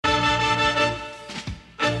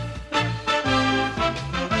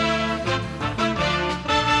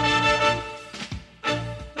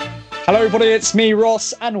Hello everybody, it's me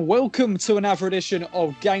Ross and welcome to another edition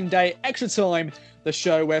of Game Day Extra Time, the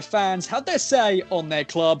show where fans have their say on their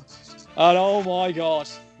club. And oh my god,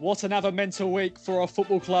 what another mental week for our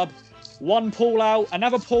football club. One Paul out,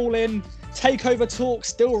 another Paul in, takeover talk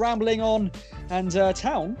still rambling on, and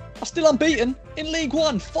Town are still unbeaten in League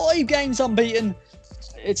One. 5 games unbeaten.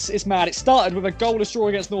 It's mad. It started with a goalless draw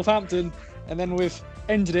against Northampton and then we've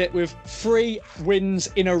ended it with 3 wins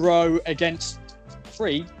in a row against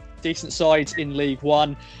 3 decent sides in League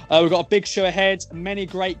One. We've got a big show ahead, many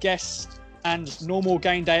great guests and normal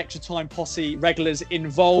Game Day Extra Time posse regulars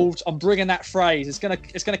involved. I'm bringing that phrase. It's gonna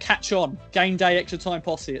catch on. Game Day Extra Time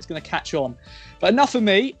posse. It's gonna catch on. But enough of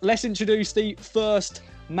me. Let's introduce the first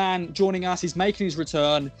man joining us. He's making his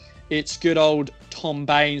return. It's good old Tom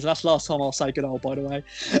Baines. That's the last time I'll say good old, by the way.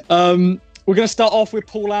 We're going to start off with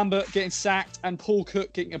Paul Lambert getting sacked and Paul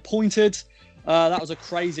Cook getting appointed. That was a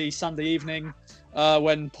crazy Sunday evening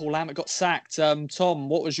when Paul Lambert got sacked. Tom,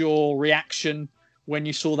 what was your reaction when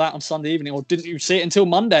you saw that on Sunday evening? Or didn't you see it until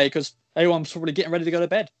Monday? Because everyone's probably getting ready to go to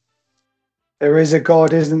bed. There is a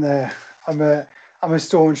God, isn't there? I'm a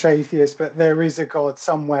staunch atheist, but there is a God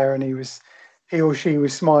somewhere, and he or she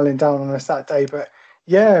was smiling down on us that day. But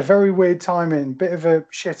yeah, very weird timing. Bit of a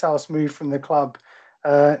shithouse move from the club.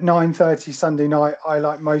 9:30 Sunday night. I,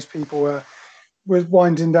 like most people, was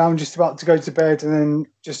winding down, just about to go to bed, and then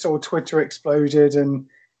just saw Twitter exploded, and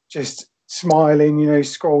just smiling,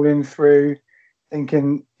 scrolling through,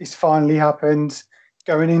 thinking it's finally happened.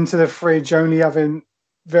 Going into the fridge, only having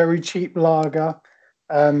very cheap lager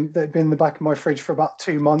that had been in the back of my fridge for about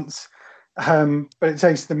 2 months, but it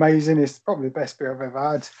tasted amazing. It's probably the best beer I've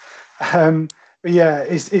ever had. But yeah,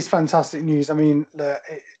 it's fantastic news. I mean,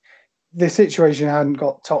 the situation hadn't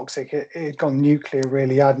got toxic. It had gone nuclear,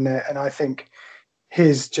 really, hadn't it? And I think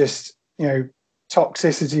his just,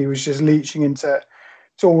 toxicity was just leaching into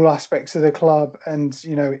all aspects of the club. And,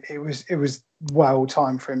 it was well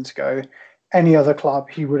timed for him to go. Any other club,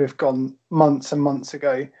 he would have gone months and months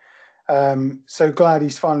ago. So glad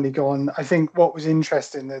he's finally gone. I think what was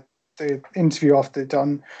interesting, the interview after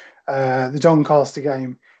the Doncaster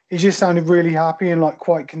game, he just sounded really happy and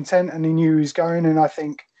quite content, and he knew he was going. And I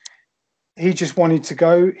think he just wanted to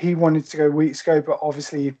go. He wanted to go weeks ago, but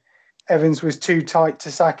obviously Evans was too tight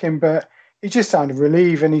to sack him. But he just sounded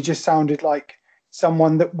relieved, and he just sounded like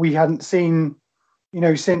someone that we hadn't seen,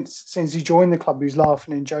 since he joined the club. He was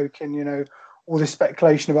laughing and joking, all the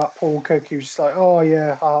speculation about Paul Cook. He was just like, oh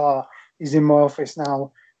yeah, he's in my office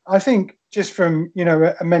now. I think just from,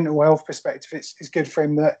 a mental health perspective, it's good for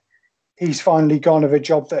him that he's finally gone of a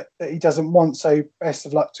job that he doesn't want. So best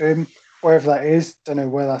of luck to him, wherever that is. Don't know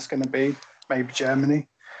where that's going to be. Maybe Germany.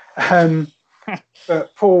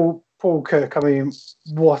 But Paul Cook, I mean,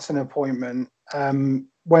 what an appointment.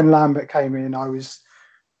 When Lambert came in, I was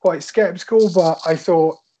quite sceptical, but I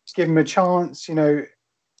thought, give him a chance.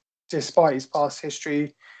 Despite his past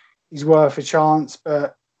history, he's worth a chance.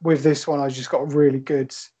 But with this one, I just got a really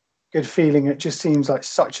good feeling. It just seems like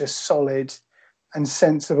such a solid and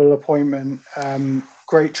sensible appointment.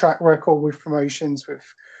 Great track record with promotions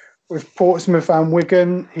with Portsmouth and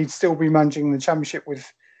Wigan. He'd still be managing the Championship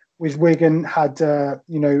with Wigan. Had Al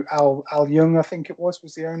Young, I think it was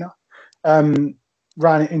the owner.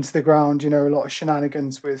 Ran it into the ground. A lot of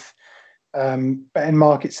shenanigans with betting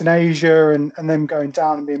markets in Asia and them going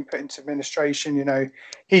down and being put into administration.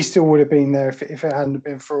 He still would have been there if it hadn't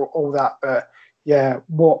been for all that. But yeah,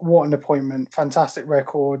 what an appointment! Fantastic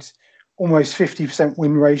record. Almost 50%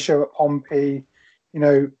 win ratio at Pompey,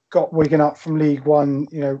 got Wigan up from League One,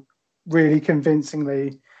 really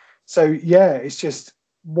convincingly. So yeah, it's just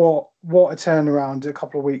what a turnaround. A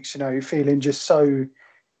couple of weeks, feeling just so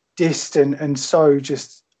distant and so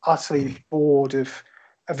just utterly bored of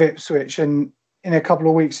Ipswich, and in a couple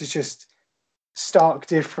of weeks, it's just stark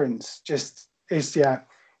difference. Just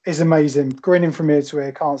it's amazing. Grinning from ear to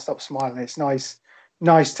ear, can't stop smiling. It's nice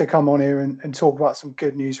to come on here and talk about some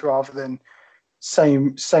good news rather than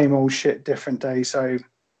same old shit, different day. So,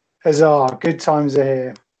 huzzah, good times are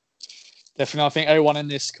here. Definitely, I think everyone in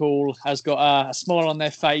this call has got a smile on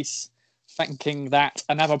their face, thinking that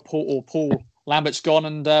another Paul Lambert's gone,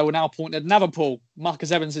 and we're now appointed another Paul.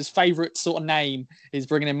 Marcus Evans' favourite sort of name is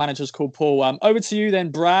bringing in managers called Paul. Over to you then,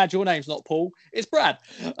 Brad. Your name's not Paul, it's Brad.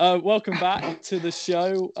 Welcome back to the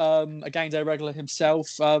show, a Game Day regular himself.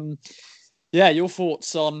 Your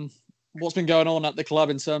thoughts on what's been going on at the club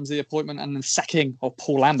in terms of the appointment and the sacking of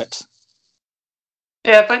Paul Lambert?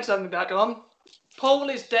 Yeah, thanks for having me back on. Paul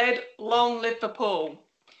is dead. Long live for Paul.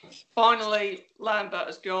 Finally, Lambert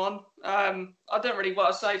has gone. I don't really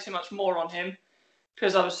want to say too much more on him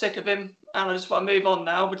because I was sick of him and I just want to move on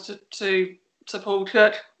now to Paul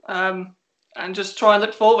Cook. and just try and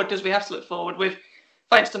look forward, because we have to look forward. With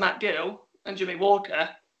thanks to Matt Gill and Jimmy Walker,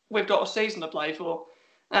 we've got a season to play for.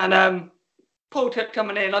 And Paul Cook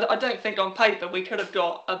coming in, I don't think on paper we could have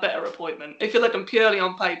got a better appointment. If you're looking purely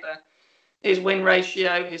on paper, his win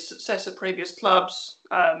ratio, his success at previous clubs,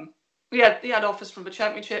 he had offers from the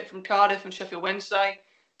Championship, from Cardiff and Sheffield Wednesday,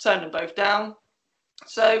 turned them both down.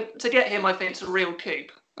 So to get him, I think it's a real coup.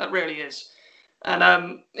 That really is.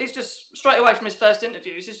 And he's just, straight away from his first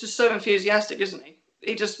interviews, he's just so enthusiastic, isn't he?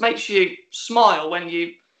 He just makes you smile when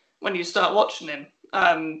you start watching him.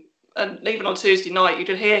 And even on Tuesday night, you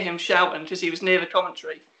could hear him shouting because he was near the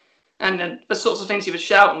commentary. And the sorts of things he was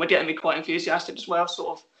shouting were getting me quite enthusiastic as well.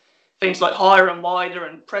 Sort of things like higher and wider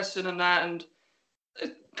and pressing and that. And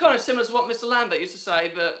kind of similar to what Mr. Lambert used to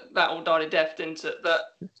say, but that all died a death, didn't it? But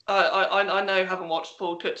I know, having watched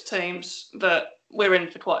Paul Cook's teams, that we're in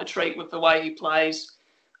for quite a treat with the way he plays.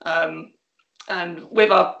 And with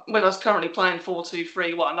us currently playing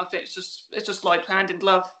 4-2-3-1, I think it's just like hand in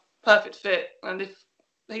glove, perfect fit. And if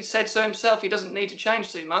he said so himself, he doesn't need to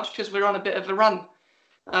change too much because we're on a bit of a run.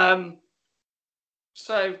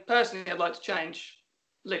 So personally, I'd like to change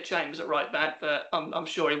Luke Chambers at right back, but I'm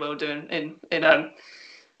sure he will do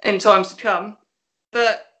in times to come.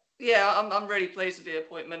 But yeah, I'm really pleased with the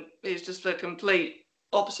appointment. He's just the complete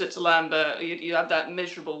opposite to Lambert. You have that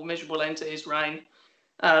miserable end to his reign.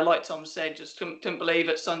 Like Tom said, just couldn't believe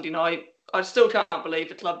it Sunday night. I still can't believe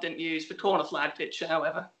the club didn't use the corner flag picture,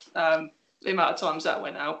 however. The amount of times that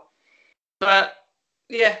went out. But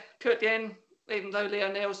yeah, Cook in, even though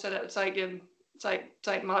Leo Neal said it would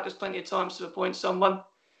take Marcus plenty of times to appoint someone.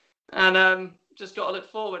 And just got to look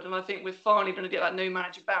forward. And I think we're finally going to get that new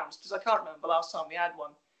manager bounce, because I can't remember the last time we had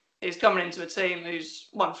one. He's coming into a team who's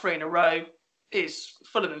won 3 in a row, is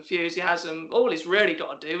full of enthusiasm. All he's really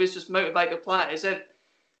got to do is just motivate the players.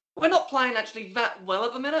 We're not playing actually that well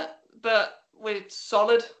at the minute, but we're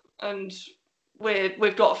solid and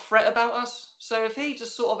we've got a threat about us. So if he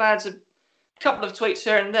just sort of adds a couple of tweaks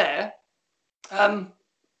here and there, I'm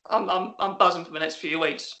buzzing for the next few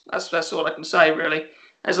weeks. That's all I can say, really.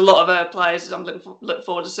 There's a lot of players I'm looking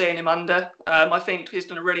forward to seeing him under. I think he's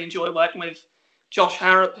going to really enjoy working with Josh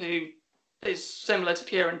Harrop, who is similar to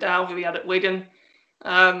Kieran Dow, who he had at Wigan.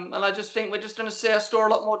 And I just think we're just going to see us score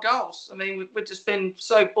a lot more goals. I mean, we've just been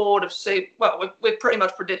so bored of seeing... Well, we've pretty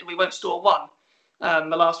much predicted we won't score one.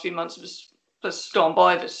 The last few months has gone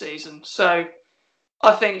by this season. So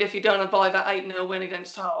I think if you're going to buy that 8-0 win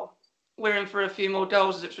against Hull, we're in for a few more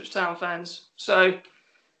goals as Ipswich Town fans. So,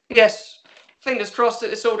 yes, fingers crossed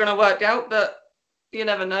that it's all going to work out, but you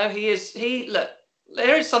never know. Look,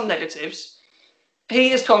 there is some negatives.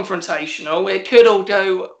 He is confrontational. It could all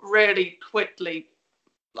go really quickly,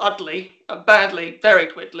 ugly, badly, very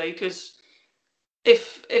quickly, because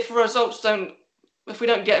if we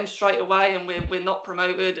don't get him straight away and we're not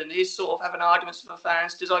promoted, and he's sort of having arguments with the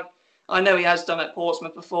fans, because I know he has done at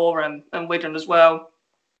Portsmouth before and Wigan as well,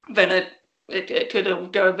 then it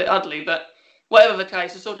could go a bit ugly. But whatever the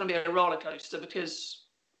case, it's all going to be a roller coaster, because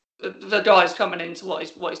the guy's coming into what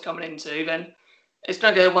he's coming into. Then it's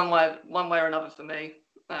going to go one way or another for me.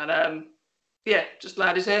 And yeah, just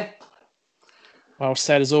glad he's here. Well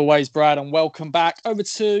said as always, Brad, and welcome back. Over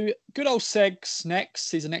to good old Seggs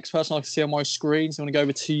next. He's the next person I can see on my screen. So I'm going to go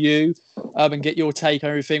over to you and get your take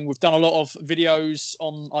on everything. We've done a lot of videos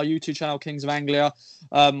on our YouTube channel, Kings of Anglia,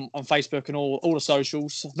 on Facebook and all the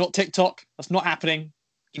socials. Not TikTok. That's not happening.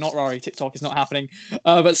 Do not worry, TikTok is not happening.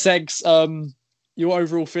 But Seggs, your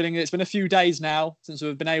overall feeling? It's been a few days now since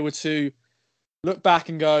we've been able to look back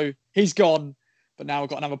and go, he's gone, but now we've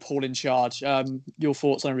got another Paul in charge. Your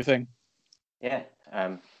thoughts on everything? Yeah,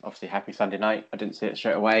 obviously happy Sunday night. I didn't see it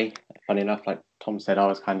straight away. Funny enough, like Tom said, I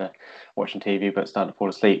was kind of watching TV but starting to fall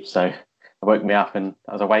asleep. So it woke me up and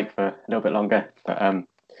I was awake for a little bit longer. But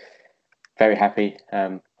very happy.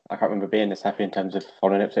 I can't remember being this happy in terms of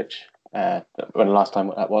following Ipswich when the last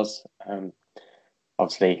time that was.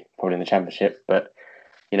 Obviously, probably in the Championship. But,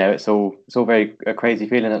 you know, it's all very a crazy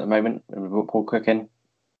feeling at the moment. With Paul Cook in.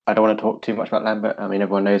 I don't want to talk too much about Lambert. I mean,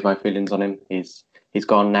 everyone knows my feelings on him. He's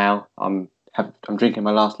gone now. I'm drinking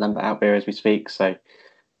my last Lambert out beer as we speak, so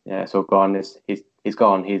yeah, it's all gone. He's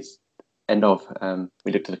gone. He's end of.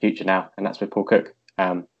 We look to the future now, and that's with Paul Cook,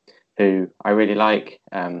 who I really like.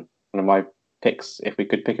 One of my picks, if we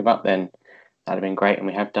could pick him up, then that'd have been great, and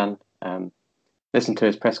we have done. Listen to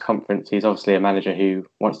his press conference. He's obviously a manager who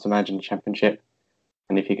wants to manage in the Championship,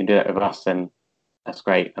 and if he can do that with us, then that's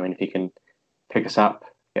great. I mean, if he can pick us up,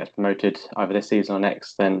 get us promoted either this season or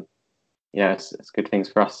next, then yeah, it's good things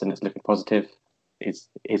for us, and it's looking positive. He's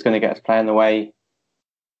going to get us playing the way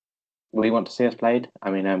we want to see us played.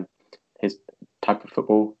 I mean, his type of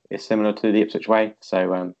football is similar to the Ipswich way.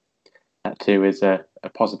 So that too is a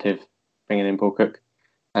positive, bringing in Paul Cook.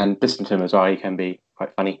 And listening to him as well, he can be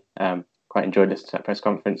quite funny. Quite enjoyed listening to that press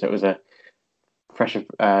conference. It was a fresh of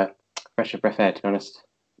breath air, to be honest.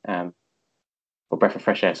 Or breath of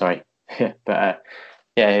fresh air, sorry. But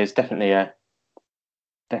it's definitely a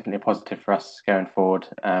positive for us going forward.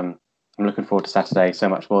 I'm looking forward to Saturday so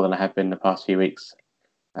much more than I have been the past few weeks.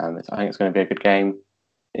 I think it's going to be a good game.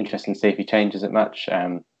 Interesting to see if he changes it much.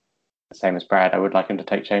 Same as Brad, I would like him to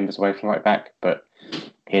take Chambers away from right back, but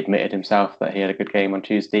he admitted himself that he had a good game on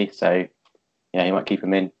Tuesday, so he might keep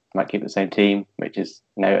him in, might keep the same team, which is,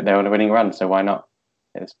 they're on a winning run, so why not?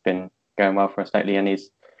 It's been going well for us lately, and he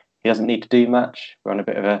doesn't need to do much. We're on a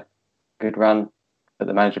bit of a good run, but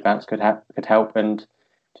the manager bounce could help and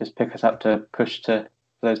just pick us up to push to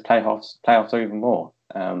those playoffs or even more.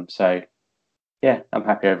 So I'm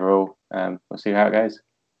happy overall. We'll see how it goes.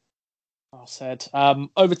 Well said.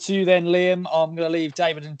 Over to you then, Liam. I'm going to leave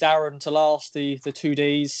David and Darren to last, the two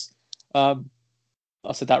Ds. I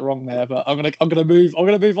said that wrong there, but I'm going to move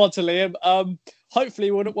on to Liam.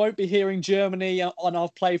 Hopefully, we won't be hearing Germany on our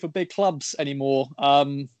play for big clubs anymore.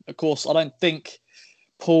 Of course, I don't think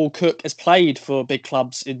Paul Cook has played for big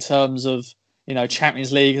clubs in terms of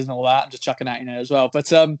Champions League and all that. I'm just chucking that as well.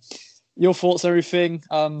 But your thoughts, everything.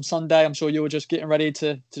 Sunday, I'm sure you were just getting ready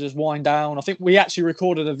to just wind down. I think we actually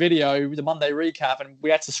recorded a video, the Monday recap, and we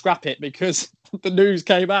had to scrap it because the news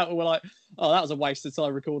came out and we're like, oh, that was a waste of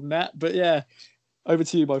time recording that. But over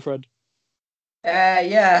to you, my friend.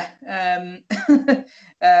 That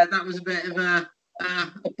was a bit of a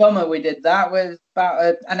bummer. We did that with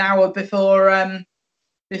about an hour before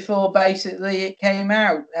basically it came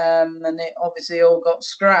out, and it obviously all got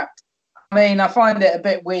scrapped. I mean, I find it a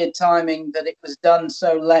bit weird timing that it was done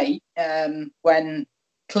so late, when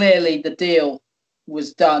clearly the deal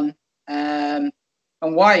was done. And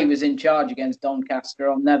why he was in charge against Doncaster,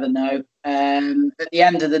 I'll never know. At the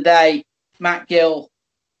end of the day, Matt Gill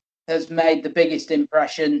has made the biggest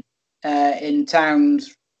impression in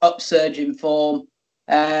Town's upsurge in form.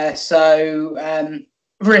 So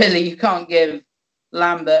really, you can't give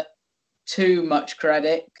Lambert too much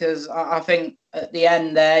credit, because I think at the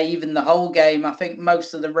end there, even the whole game, I think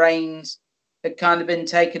most of the reins had kind of been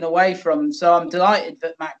taken away from him. So I'm delighted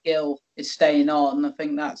that Matt Gill is staying on. I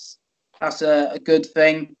think that's a good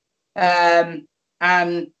thing. And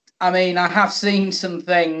I mean, I have seen some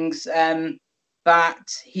things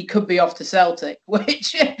that he could be off to Celtic,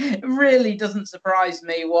 which really doesn't surprise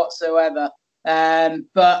me whatsoever.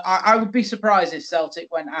 But I would be surprised if Celtic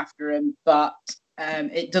went after him. But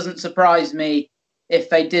it doesn't surprise me if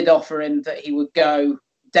they did offer him that he would go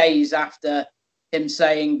days after him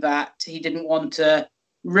saying that he didn't want to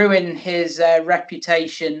ruin his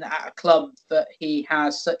reputation at a club that he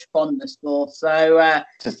has such fondness for. So, I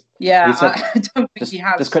don't think he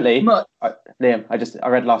has just quickly, much. Liam, I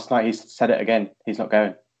read last night, he said it again. He's not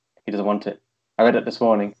going. He doesn't want it. I read it this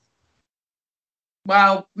morning.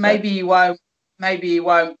 Well, maybe he won't. Maybe he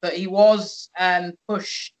won't. But he was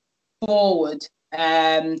pushed forward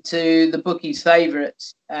to the bookies'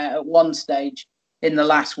 favourites at one stage in the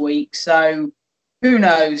last week. So who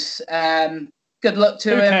knows? Good luck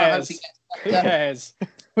to him. I hope he gets better. Who cares?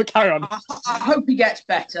 We'll carry on. I hope he gets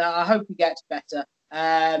better.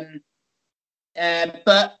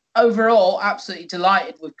 But overall, absolutely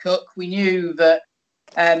delighted with Cook. We knew that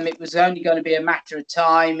it was only going to be a matter of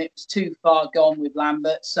time. It was too far gone with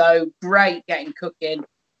Lambert. So great getting Cook in.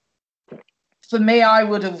 For me, I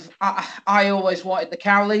always wanted the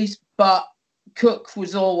Cowleys, but Cook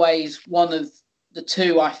was always one of the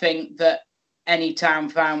two, I think, that any Town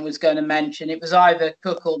fan was going to mention. It was either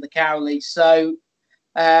Cook or the Cowleys. So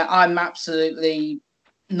I'm absolutely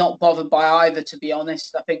not bothered by either, to be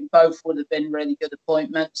honest. I think both would have been really good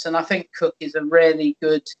appointments. And I think Cook is a really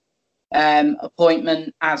good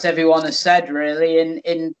appointment, as everyone has said, really,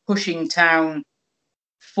 in pushing Town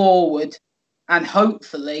forward. And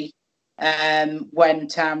hopefully, when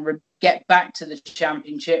Town get back to the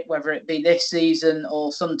Championship, whether it be this season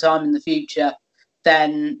or sometime in the future,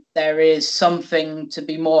 then there is something to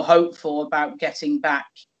be more hopeful about getting back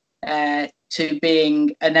to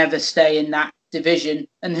being an ever stay in that division.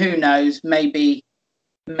 And who knows, maybe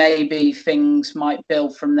things might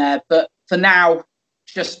build from there. But for now,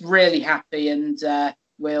 just really happy, and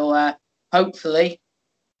we'll hopefully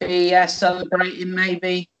be celebrating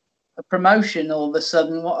maybe a promotion all of a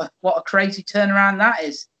sudden. What a crazy turnaround that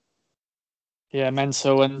is. Yeah,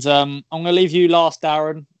 mental. And I'm going to leave you last,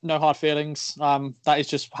 Darren. No hard feelings. That is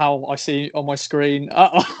just how I see on my screen.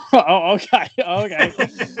 Okay.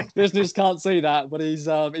 Listeners can't see that, but he's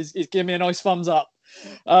giving me a nice thumbs up.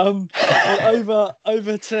 Well,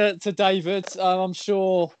 over to David. I'm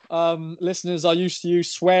sure listeners are used to you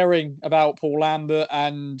swearing about Paul Lambert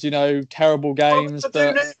and terrible games. What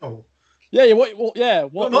do now? Yeah. What are you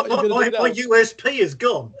going to do now? My USP is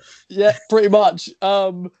gone. Yeah, pretty much. I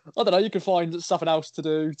don't know. You could find something else to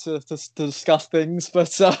do to discuss things,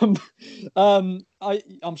 but I'm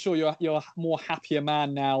sure you're a more happier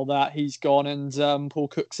man now that he's gone and Paul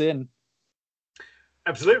Cook's in.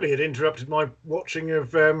 Absolutely, it interrupted my watching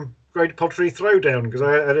of Great Pottery Throwdown because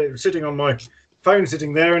I had it sitting on my phone,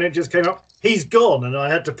 sitting there, and it just came up. He's gone, and I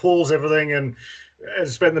had to pause everything and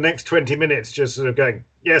spend the next 20 minutes just sort of going,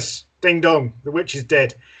 yes, ding dong, the witch is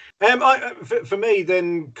dead. For me,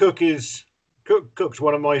 then Cook's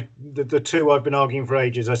one of the two I've been arguing for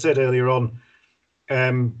ages. I said earlier on,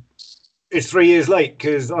 it's 3 years late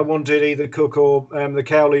because I wanted either Cook or the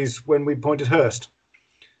Cowleys when we appointed Hurst.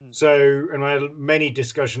 So, and I had many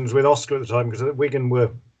discussions with Oscar at the time because Wigan were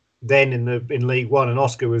then in League One, and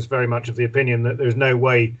Oscar was very much of the opinion that there's no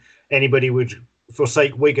way anybody would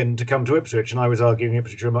forsake Wigan to come to Ipswich, and I was arguing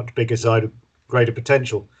Ipswich are a much bigger side of greater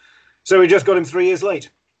potential. So we just got him 3 years late.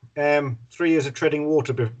 3 years of treading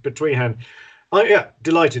water between hand.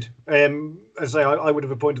 Delighted. As I say, I would have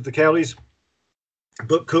appointed the Cowleys,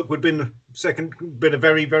 but Cook would have been a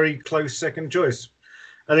very, very close second choice.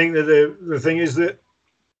 I think that the thing is that,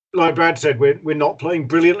 like Brad said, we're not playing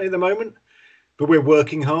brilliantly at the moment, but we're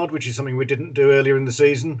working hard, which is something we didn't do earlier in the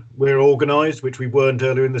season. We're organised, which we weren't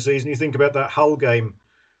earlier in the season. You think about that Hull game,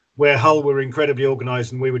 where Hull were incredibly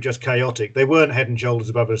organised and we were just chaotic. They weren't head and shoulders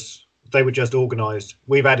above us. They were just organised.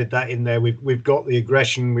 We've added that in there. We've got the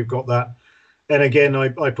aggression. We've got that. And again,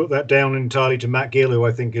 I put that down entirely to Matt Gill, who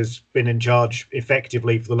I think has been in charge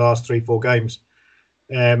effectively for the last 3-4 games.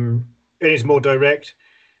 It is more direct.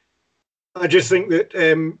 I just think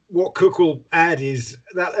that what Cook will add is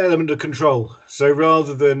that element of control. So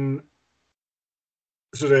rather than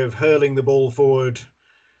sort of hurling the ball forward,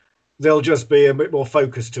 there'll just be a bit more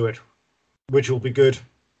focus to it, which will be good.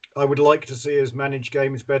 I would like to see us manage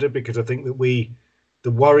games better because I think that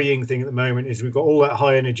the worrying thing at the moment is we've got all that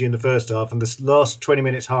high energy in the first half, and the last 20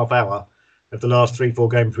 minutes, half hour of the last 3-4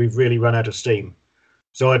 games, we've really run out of steam.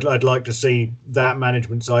 So I'd like to see that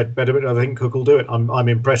management side better, but I think Cook will do it. I'm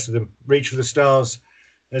impressed with him. Reach for the stars,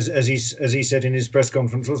 as he said in his press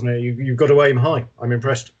conference, wasn't it? You've got to aim high. I'm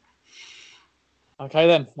impressed. Okay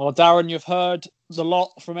then. Well, Darren, you've heard a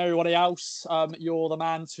lot from everybody else. You're the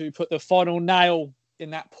man to put the final nail in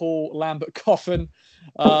that Paul Lambert coffin.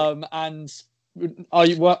 And are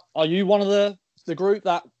you one of the group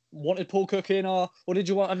that wanted Paul Cook in, or did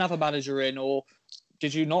you want another manager in, or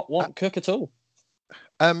did you not want Cook at all?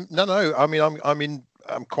 No. I mean,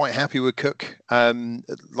 I'm quite happy with Cook.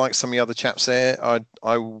 Like some of the other chaps there, I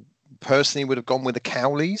personally would have gone with the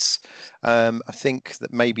Cowleys. I think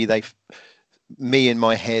that maybe me in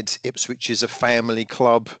my head, Ipswich is a family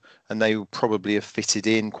club, and they will probably have fitted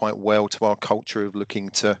in quite well to our culture of looking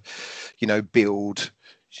to, build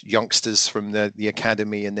youngsters from the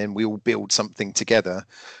academy, and then we all build something together.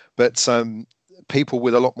 But people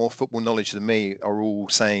with a lot more football knowledge than me are all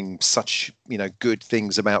saying such good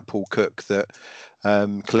things about Paul Cook that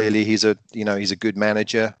clearly he's a good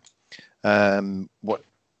manager. What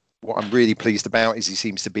I'm really pleased about is he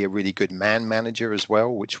seems to be a really good man manager as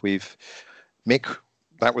well, which Mick,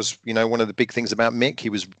 that was one of the big things about Mick. He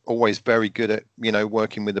was always very good at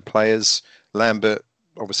working with the players. Lambert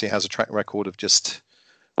obviously has a track record of just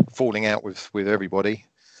falling out with everybody.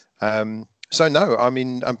 So no, I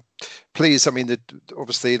mean, I'm pleased. I mean,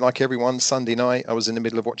 obviously, like everyone, Sunday night I was in the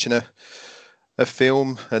middle of watching a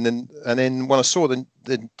film, and then when I saw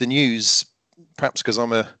the news, perhaps because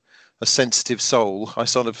I'm a sensitive soul, I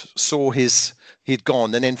sort of saw he'd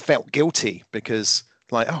gone, and then felt guilty because,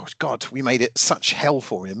 like, oh God, we made it such hell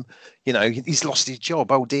for him. He's lost his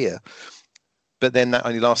job. Oh dear. But then that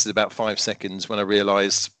only lasted about 5 seconds when I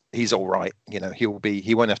realised he's all right. He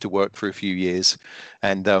won't have to work for a few years.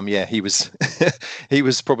 And he was he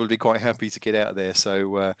was probably quite happy to get out of there.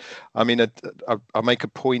 So I mean, I make a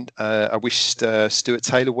point. I wished Stuart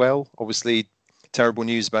Taylor well. Obviously, terrible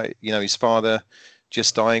news about his father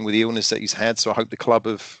just dying with the illness that he's had. So I hope the club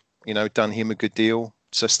have done him a good deal,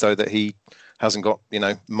 just so that he hasn't got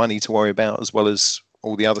money to worry about as well as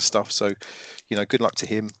all the other stuff. So good luck to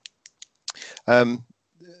him.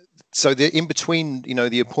 So the in between,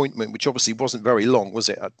 the appointment, which obviously wasn't very long, was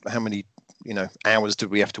it? How many, hours did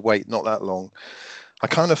we have to wait? Not that long. I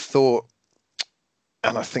kind of thought,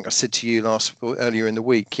 and I think I said to you earlier in the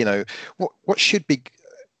week, what should be,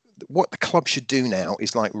 what the club should do now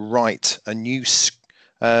is like write a new,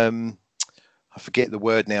 I forget the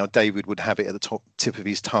word now. David would have it at the tip of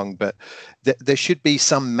his tongue, but there should be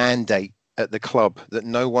some mandate at the club that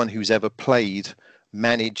no one who's ever played,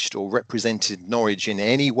 managed, or represented Norwich in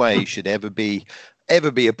any way should ever be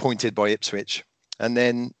appointed by Ipswich. And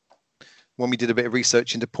then when we did a bit of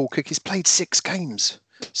research into Paul Cook, he's played 6 games.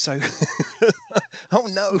 So, oh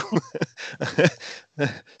no,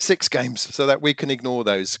 6 games. So that we can ignore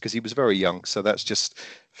those because he was very young. So that's just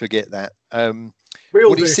forget that. We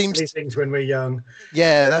all do these things when we're young.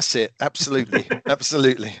 Yeah, that's it. Absolutely,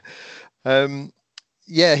 absolutely.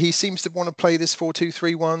 Yeah, he seems to want to play this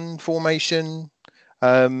 4-2-3-1 formation.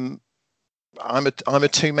 I'm a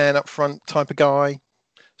 2-man up front type of guy,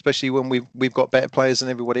 especially when we've got better players than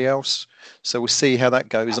everybody else. So we'll see how that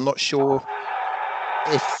goes. I'm not sure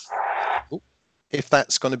if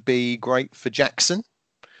that's going to be great for Jackson,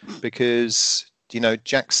 because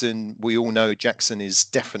Jackson, we all know Jackson is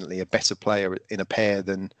definitely a better player in a pair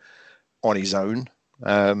than on his own.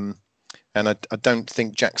 And I don't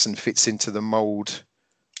think Jackson fits into the mould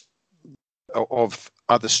of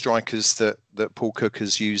other strikers that Paul Cook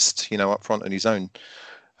has used, up front on his own.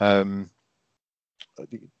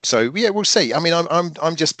 So yeah, we'll see. I mean,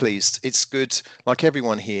 I'm just pleased. It's good. Like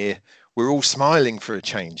everyone here, we're all smiling for a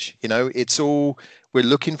change. We're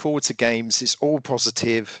looking forward to games. It's all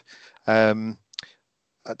positive. I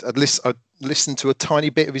listened to a tiny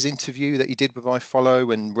bit of his interview that he did with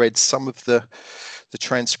iFollow and read some of the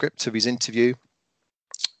transcript of his interview.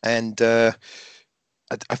 And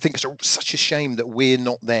I think it's such a shame that we're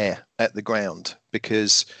not there at the ground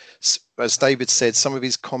because, as David said, some of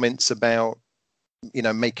his comments about,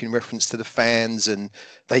 making reference to the fans and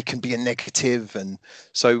they can be a negative. And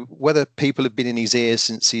so whether people have been in his ear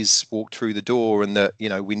since he's walked through the door and that,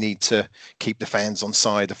 we need to keep the fans on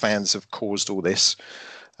side, the fans have caused all this.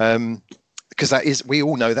 Because we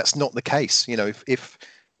all know that's not the case.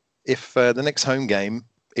 If the next home game,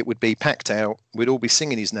 it would be packed out, we'd all be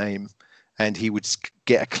singing his name and he would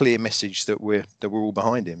get a clear message that we're all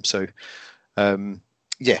behind him. So,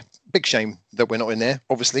 yeah, big shame that we're not in there,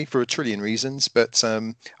 obviously, for a trillion reasons. But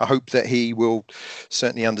I hope that he will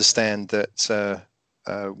certainly understand that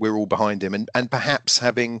we're all behind him. And perhaps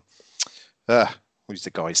having, who's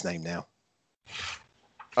the guy's name now?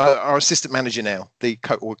 Our assistant manager now, the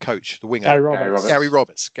coach, the winger. Gary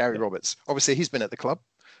Roberts. Obviously, he's been at the club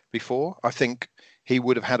before. I think he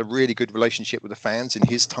would have had a really good relationship with the fans in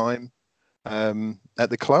his time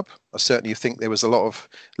at the club. I certainly think there was a lot of...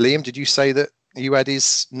 Liam, did you say that you had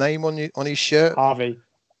his name on his shirt?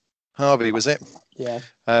 Harvey, was it? Yeah.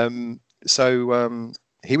 So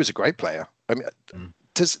he was a great player. I mean,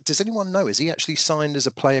 does anyone know? Is he actually signed as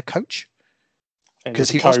a player coach? Because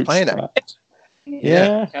he was playing it.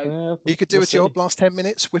 Yeah. He could do a job last 10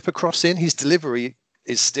 minutes, whip a cross in. His delivery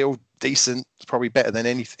is still decent. It's probably better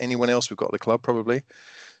than anyone else we've got at the club, probably.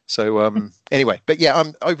 So anyway, but yeah,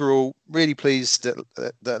 I'm overall really pleased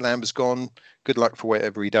that Lambert's gone. Good luck for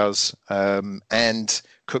whatever he does. And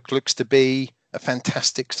Cook looks to be a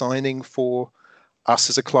fantastic signing for us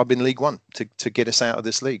as a club in League One to get us out of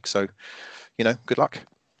this league. So, good luck.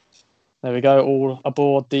 There we go, all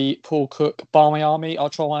aboard the Paul Cook Barmy Army.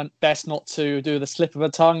 I'll try my best not to do the slip of a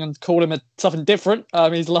tongue and call him something different,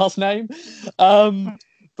 his last name.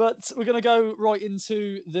 But we're going to go right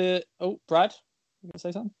into the... Oh, Brad, you going to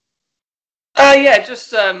say something? Yeah,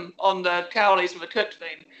 just on the Cowleys and the Cook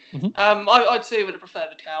thing. Mm-hmm. I too would have preferred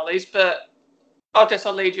the Cowleys, but I guess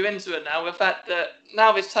I'll lead you into it now. The fact that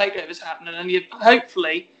now this takeover is happening and you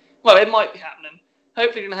hopefully... Well, it might be happening.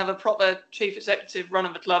 Hopefully, you're going to have a proper chief executive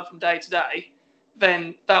running the club from day to day.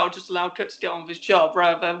 Then that'll just allow Cook to get on with his job.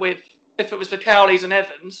 Rather, if it was the Cowleys and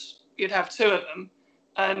Evans, you'd have 2 of them.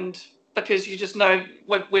 And because you just know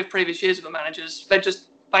with previous years of the managers, they're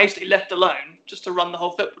just basically left alone just to run the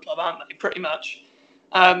whole football club, aren't they? Pretty much.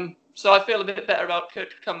 So I feel a bit better about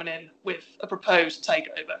Cook coming in with a proposed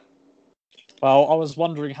takeover. Well, I was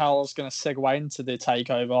wondering how I was going to segue into the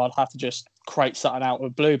takeover. I'd have to just create something out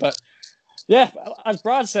with Blue, but. Yeah, as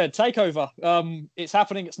Brad said, takeover. It's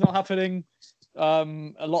happening. It's not happening. A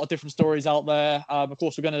lot of different stories out there. Of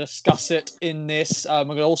course, we're going to discuss it in this.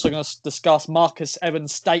 We're also going to discuss Marcus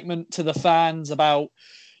Evans' statement to the fans about,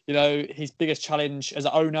 his biggest challenge as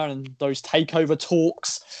an owner and those takeover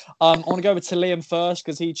talks. I want to go over to Liam first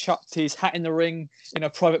because he chucked his hat in the ring in a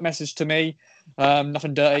private message to me.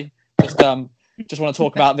 Nothing dirty. Just want to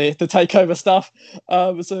talk about the takeover stuff.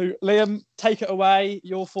 So, Liam, take it away,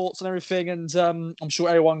 your thoughts on everything. And I'm sure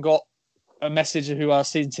everyone got a message who are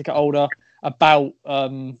season ticket holder about,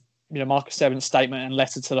 Marcus Evans' statement and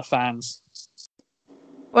letter to the fans?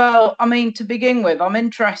 Well, I mean, to begin with, I'm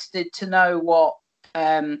interested to know what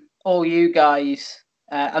all you guys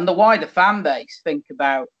and the wider fan base think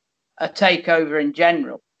about a takeover in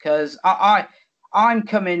general, because I'm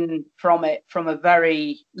coming from it from a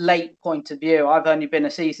very late point of view. I've only been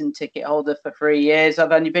a season ticket holder for 3 years.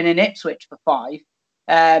 I've only been in Ipswich for 5.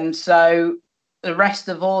 So the rest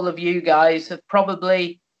of all of you guys have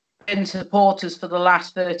probably been supporters for the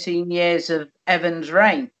last 13 years of Evans'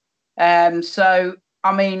 reign. So,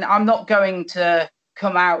 I mean, I'm not going to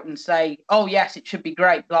come out and say, oh, yes, it should be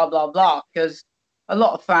great, blah, blah, blah, because a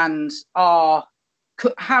lot of fans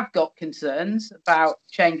have got concerns about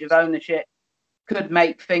change of ownership could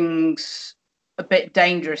make things a bit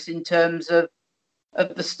dangerous in terms of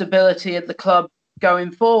the stability of the club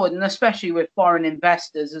going forward, and especially with foreign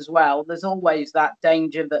investors as well. There's always that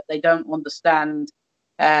danger that they don't understand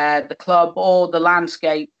the club or the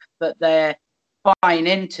landscape that they're buying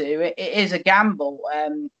into. It is a gamble.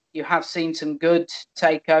 You have seen some good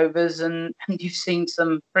takeovers and you've seen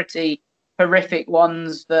some pretty horrific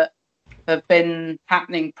ones that have been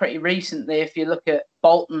happening pretty recently, if you look at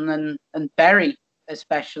Bolton and Bury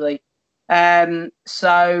especially. But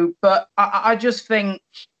I just think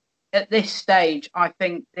at this stage, I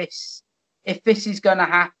think if this is going to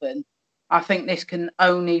happen, I think this can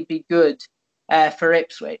only be good for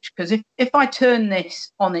Ipswich. Because if I turn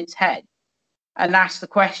this on its head and ask the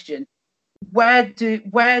question, where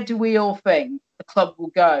do we all think the club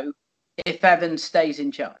will go if Evans stays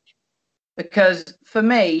in charge? Because for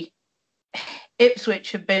me,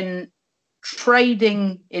 Ipswich have been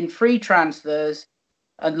trading in free transfers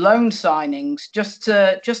and loan signings just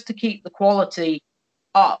to keep the quality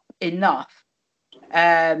up enough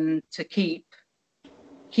to keep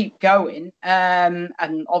going.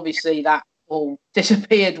 And obviously that all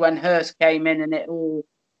disappeared when Hurst came in and it all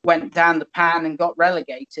went down the pan and got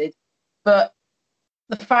relegated. But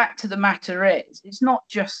the fact of the matter is, it's not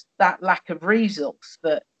just that lack of results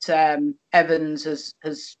that Evans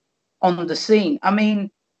has on the scene. I mean,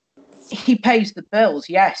 he pays the bills,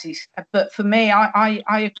 yes. But for me, I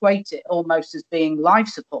equate it almost as being life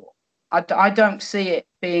support. I don't see it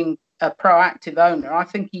being a proactive owner. I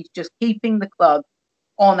think he's just keeping the club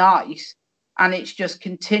on ice, and it's just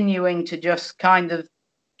continuing to just kind of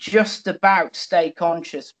just about stay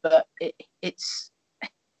conscious, but it's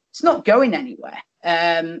not going anywhere.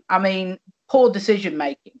 I mean, poor decision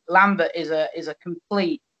making. Lambert is a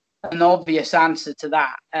complete and obvious answer to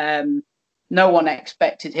that. No one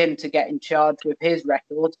expected him to get in charge with his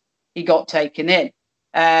record. He got taken in.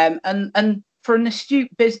 And for an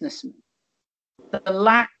astute businessman, the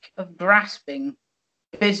lack of grasping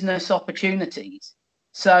business opportunities.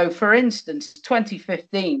 So, for instance,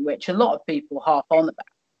 2015, which a lot of people harp on about,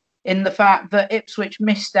 in the fact that Ipswich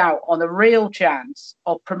missed out on a real chance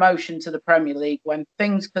of promotion to the Premier League when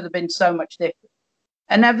things could have been so much different.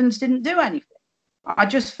 And Evans didn't do anything. I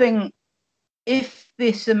just think if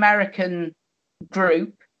this American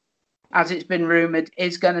group, as it's been rumoured,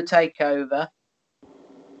 is going to take over,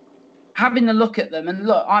 having a look at them, and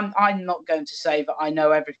look, I'm not going to say that I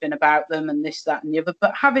know everything about them and this, that and the other,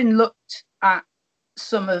 but having looked at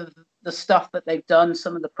some of the stuff that they've done,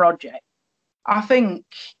 some of the projects, I think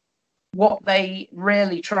what they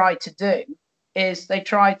really try to do is they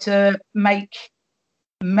try to make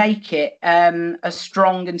it a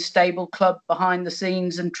strong and stable club behind the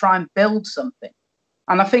scenes and try and build something.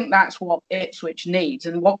 And I think that's what Ipswich needs.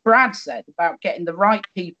 And what Brad said about getting the right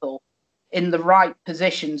people in the right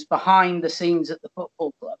positions behind the scenes at the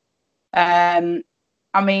football club.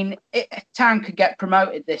 I mean, Town could get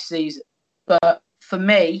promoted this season. But for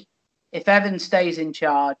me, if Evans stays in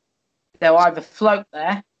charge, they'll either float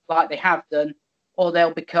there, like they have done, or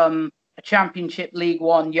they'll become a Championship League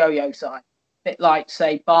One yo-yo side, a bit like,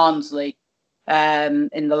 say, Barnsley in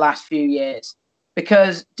the last few years.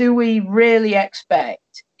 Because do we really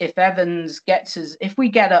expect, if Evans gets us, if we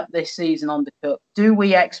get up this season on the Cook, do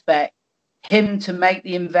we expect him to make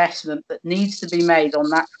the investment that needs to be made on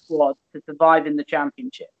that squad to survive in the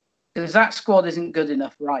Championship? Because that squad isn't good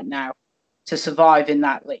enough right now to survive in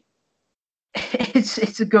that league.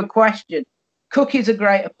 It's a good question. Cook is a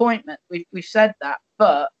great appointment. We've said that,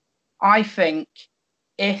 but I think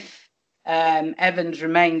if Evans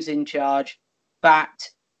remains in charge, that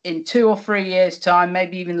in 2 or 3 years' time,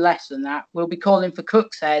 maybe even less than that, we'll be calling for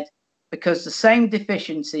Cook's head, because the same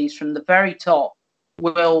deficiencies from the very top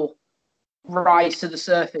will rise to the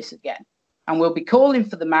surface again. And we'll be calling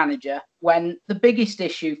for the manager when the biggest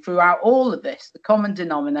issue throughout all of this, the common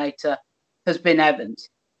denominator, has been Evans.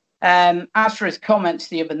 As for his comments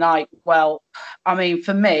the other night, well, I mean,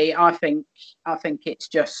 for me, I think it's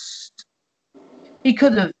just he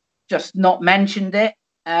could have just not mentioned it.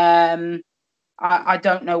 I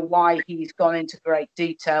don't know why he's gone into great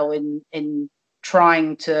detail in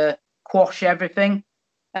trying to quash everything.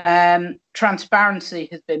 Transparency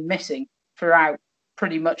has been missing throughout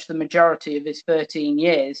pretty much the majority of his 13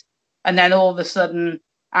 years. And then all of a sudden,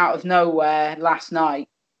 out of nowhere, last night,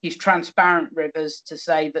 he's transparent Rivers to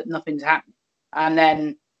say that nothing's happening. And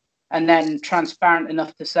then transparent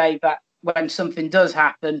enough to say that when something does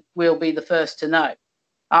happen, we'll be the first to know.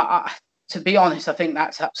 To be honest, I think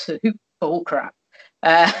that's absolute bullcrap.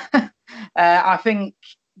 I think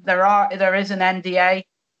there is an NDA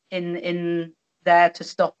in there to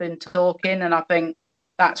stop him talking, and I think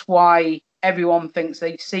that's why everyone thinks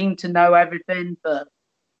they seem to know everything, but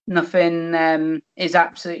nothing is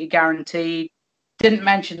absolutely guaranteed. Didn't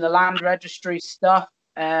mention the land registry stuff,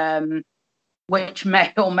 which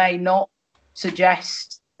may or may not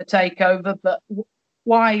suggest a takeover, but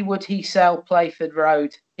why would he sell Playford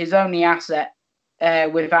Road, his only asset,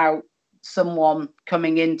 without someone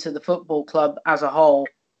coming into the football club as a whole?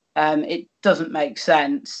 It doesn't make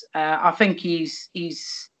sense. I think he's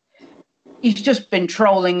just been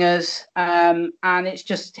trolling us, and it's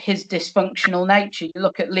just his dysfunctional nature. You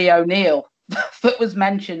look at Lee O'Neill that was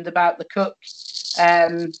mentioned about the Cook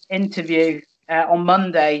interview on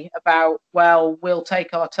Monday about, well, we'll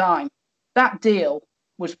take our time. That deal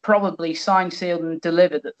was probably signed, sealed and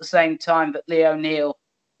delivered at the same time that Lee O'Neill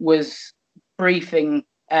was briefing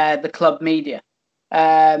the club media.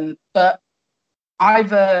 But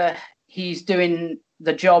either he's doing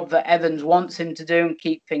the job that Evans wants him to do and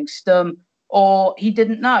keep things stum, or he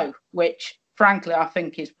didn't know, which frankly I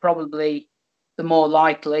think is probably the more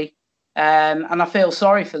likely. And I feel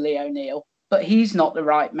sorry for Lee O'Neill, but he's not the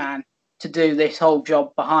right man to do this whole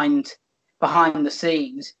job behind the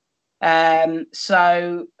scenes.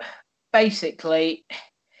 So basically,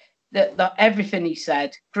 everything he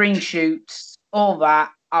said, green shoots, all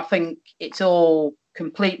that, I think it's all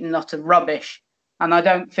complete and utter rubbish. And I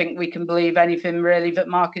don't think we can believe anything really that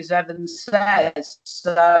Marcus Evans says.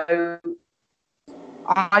 So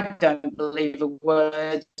I don't believe a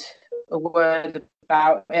word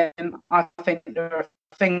about him. I think there are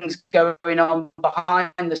things going on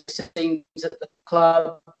behind the scenes at the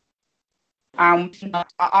club. And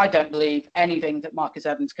I don't believe anything that Marcus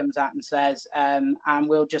Evans comes out and says. And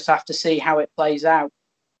we'll just have to see how it plays out.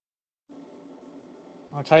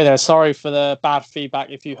 Okay, there. Sorry for the bad feedback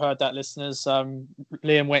if you heard that, listeners.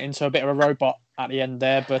 Liam went into a bit of a robot at the end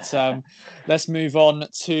there, but let's move on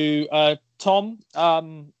to Tom.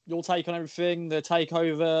 Your take on everything, the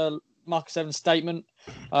takeover, Marcus Evans' statement.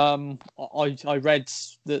 I read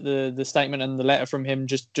the statement and the letter from him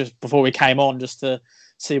just before we came on, just to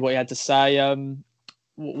see what he had to say.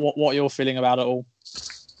 What you're feeling about it all?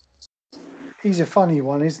 He's a funny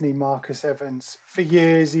one, isn't he, Marcus Evans? For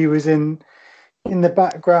years he was in the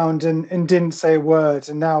background and didn't say a word,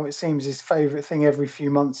 and now it seems his favourite thing every few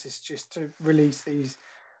months is just to release these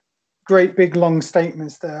great big long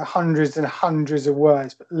statements that are hundreds and hundreds of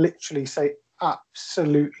words but literally say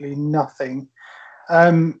absolutely nothing.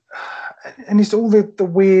 And it's all the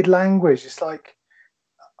weird language. It's like,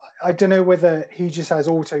 I don't know whether he just has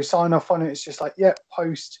auto sign off on it. It's just like, yeah,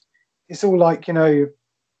 post. It's all like, you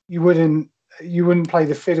wouldn't play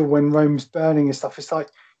the fiddle when Rome's burning and stuff. It's like,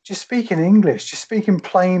 just speak in English. Just speak in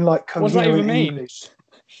plain, like, coherent what does that even mean? English.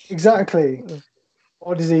 Exactly.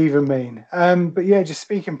 What does it even mean? But yeah, just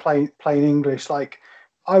speak in plain English. Like,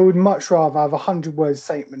 I would much rather have 100-word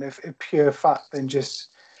statement of pure fact than just.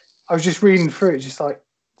 I was just reading through it, just like,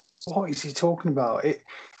 what is he talking about? It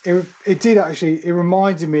did actually. It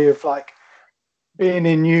reminded me of like being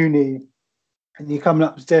in uni, and you're coming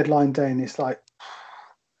up to deadline day, and it's like,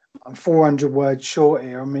 I'm 400 words short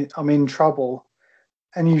here. I'm in trouble.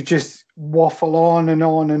 And you just waffle on and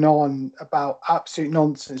on and on about absolute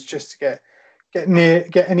nonsense just to get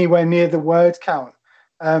anywhere near the word count.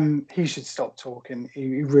 He should stop talking.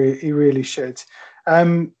 He really should.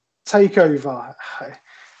 Takeover.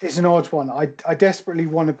 It's an odd one. I desperately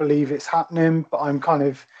want to believe it's happening, but I'm kind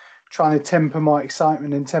of trying to temper my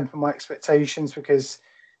excitement and temper my expectations because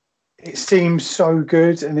it seems so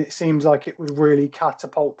good and it seems like it would really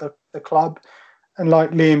catapult the club. And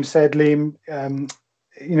like Liam said,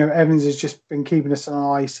 Evans has just been keeping us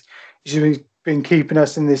on ice. He's been keeping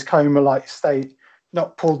us in this coma-like state,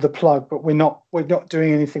 not pulled the plug, but we're not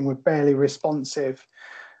doing anything. We're barely responsive.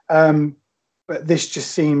 But this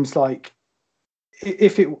just seems like,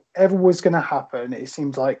 if it ever was going to happen, it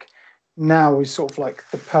seems like now is sort of like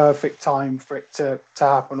the perfect time for it to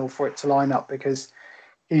happen or for it to line up, because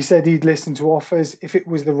He said he'd listen to offers if it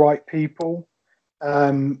was the right people.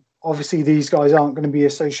 Obviously, these guys aren't going to be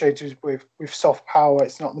associated with soft power.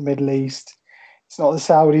 It's not the Middle East. It's not the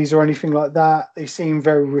Saudis or anything like that. They seem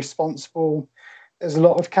very responsible. There's a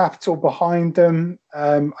lot of capital behind them.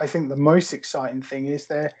 I think the most exciting thing is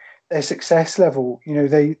their success level. You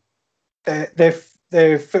know,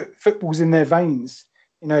 their football's in their veins.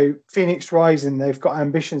 You know, Phoenix Rising, they've got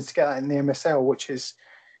ambitions to get that in the MSL, which is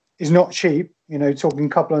not cheap. You know, talking a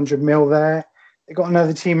couple $100 million there. They've got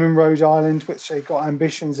another team in Rhode Island, which they've got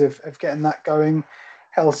ambitions of getting that going.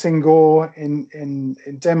 Helsingør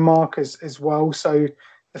in Denmark as well. So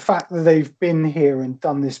the fact that they've been here and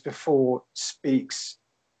done this before speaks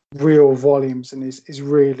real volumes and is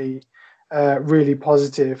really, really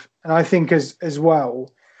positive. And I think as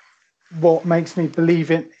well, what makes me believe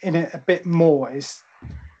in it a bit more is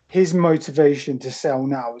his motivation to sell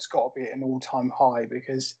now has got to be at an all-time high,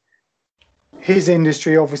 because his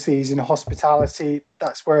industry, obviously, he's in hospitality.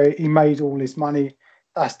 That's where he made all his money.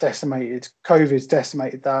 That's decimated. COVID's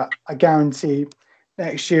decimated that. I guarantee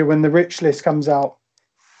next year when the rich list comes out,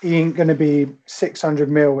 he ain't going to be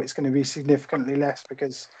 600 mil. It's going to be significantly less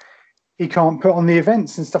because he can't put on the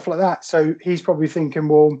events and stuff like that. So he's probably thinking,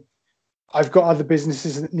 well, I've got other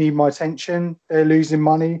businesses that need my attention. They're losing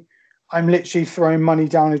money. I'm literally throwing money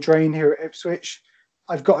down a drain here at Ipswich.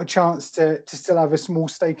 I've got a chance to still have a small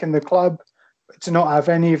stake in the club, but to not have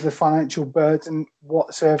any of the financial burden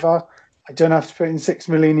whatsoever. I don't have to put in $6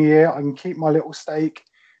 million a year. I can keep my little stake.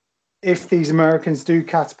 If these Americans do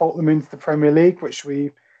catapult them into the Premier League, which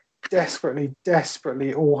we desperately,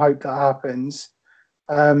 desperately all hope that happens,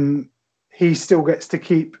 he still gets to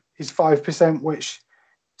keep his 5%, which,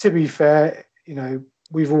 to be fair, you know,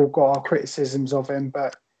 we've all got our criticisms of him,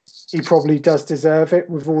 but he probably does deserve it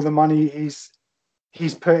with all the money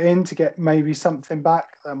he's put in to get maybe something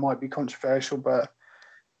back. That might be controversial, but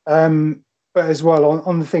as well,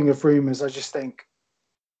 on the thing of rumours, I just think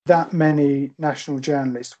that many national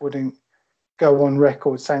journalists wouldn't go on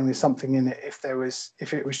record saying there's something in it if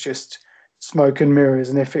it was just smoke and mirrors,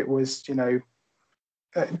 and if it was, you know,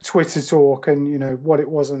 Twitter talk and, you know, what it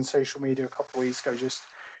was on social media a couple of weeks ago,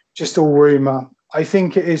 just all rumour. I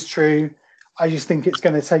think it is true. I just think it's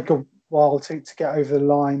going to take a while to get over the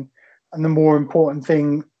line. And the more important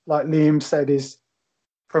thing, like Liam said, is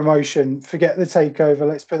promotion. Forget the takeover.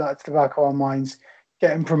 Let's put that to the back of our minds.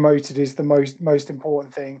 Getting promoted is the most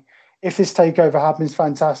important thing. If this takeover happens,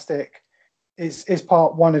 fantastic. It's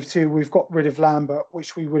part one of two. We've got rid of Lambert,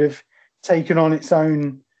 which we would have taken on its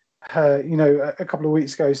own, you know, a couple of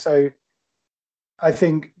weeks ago. So I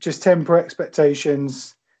think just temper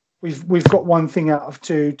expectations. We've got one thing out of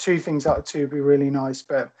two things out of two would be really nice.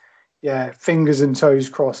 But yeah, fingers and toes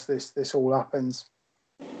crossed this all happens.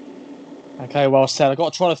 Okay, well said. I've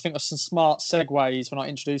got to try to think of some smart segues when I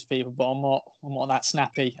introduce people, but I'm not that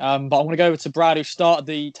snappy. But I'm going to go over to Brad, who started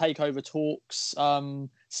the Takeover Talks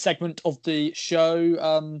segment of the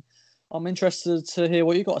show. I'm interested to hear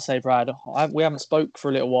what you got to say, Brad. We haven't spoke for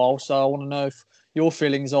a little while, so I want to know if your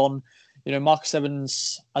feelings on, you know, Marcus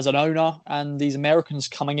Evans as an owner and these Americans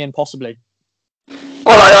coming in possibly.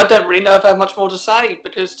 Well, I don't really know if I have much more to say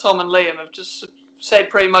because Tom and Liam have just said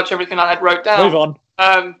pretty much everything I had wrote down. Move on.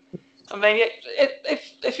 I mean,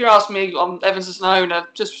 if you're asking me on Evans as an owner,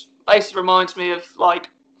 just basically reminds me of like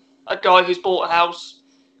a guy who's bought a house,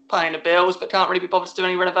 paying the bills, but can't really be bothered to do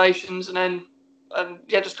any renovations, and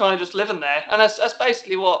just kind of just living there. And that's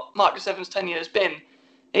basically what Marcus Evans' tenure has been.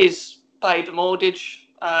 He's paid the mortgage.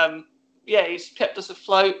 He's kept us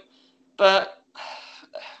afloat. But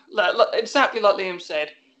exactly like Liam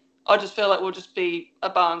said, I just feel like we'll just be a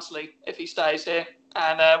Barnsley if he stays here,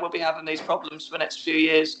 and we'll be having these problems for the next few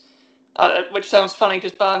years. Which sounds funny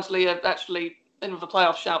because Barnsley are actually in with a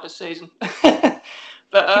playoff shout this season.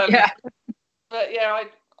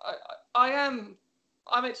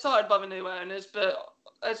 I'm excited by the new owners, but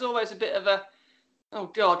there's always a bit of a, oh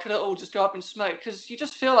God, could it all just go up in smoke? Because you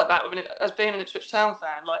just feel like that as being an Ipswich Town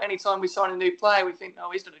fan. Like anytime we sign a new player, we think,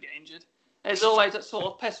 oh, he's going to get injured. There's always that sort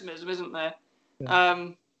of pessimism, isn't there? Yeah.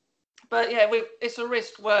 It's a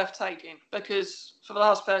risk worth taking because for the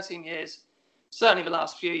last 13 years, certainly the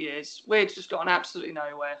last few years, we've just gone absolutely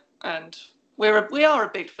nowhere. And we are a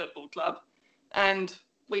big football club, and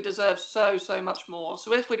we deserve so much more.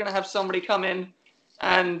 So if we're going to have somebody come in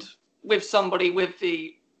and with somebody with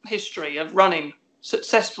the history of running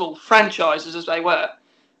successful franchises as they were,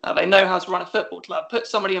 they know how to run a football club, put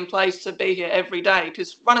somebody in place to be here every day,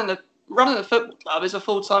 because running a football club is a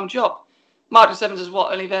full-time job. Marcus Evans is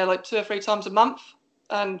only there like 2 or 3 times a month,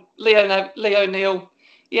 and Leo Neal,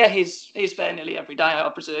 yeah, he's there nearly every day, I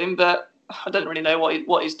presume, but I don't really know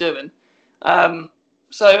what he's doing.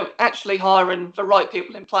 So actually hiring the right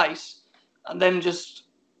people in place and then just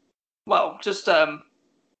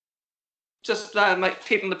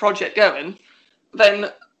keeping the project going,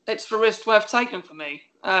 then it's the risk worth taking for me.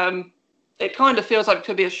 It kind of feels like it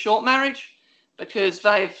could be a short marriage because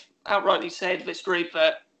they've outrightly said, this group,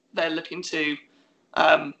 that they're looking to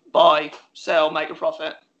buy, sell, make a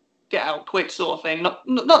profit, get out quick sort of thing. Not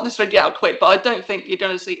necessarily get out quick, but I don't think you're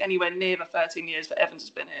going to see anywhere near the 13 years that Evans has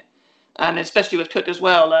been here. And especially with Cook as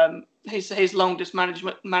well, his longest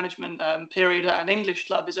management period at an English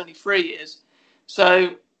club is only 3 years.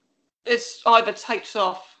 So it's either takes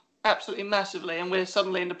off absolutely massively and we're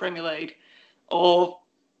suddenly in the Premier League, or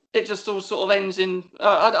it just all sort of ends in,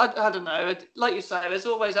 I don't know. Like you say, there's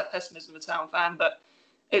always that pessimism of a Town fan, but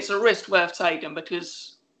it's a risk worth taking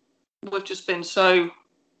because we've just been you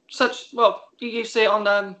see it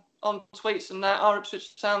on tweets and that, are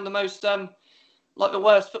Ipswich Town the most, the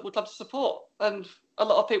worst football club to support? And a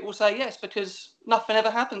lot of people will say yes, because nothing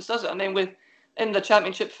ever happens, does it? I mean, we're in the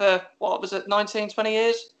Championship for, 19, 20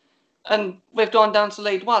 years? And we've gone down to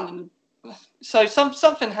League One. And so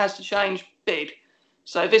something has to change big.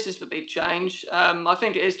 So this is the big change. I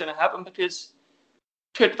think it is going to happen because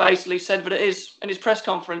Cook basically said that it is in his press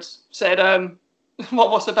conference, said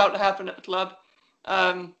what's about to happen at the club.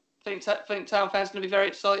 I think Town fans are going to be very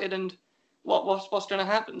excited and what's going to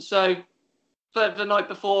happen. So the night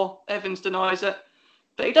before, Evans denies it.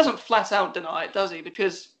 But he doesn't flat out deny it, does he?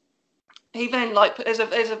 Because he then, there's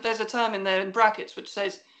a term in there in brackets which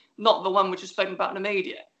says not the one which is spoken about in the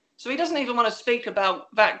media. So he doesn't even want to speak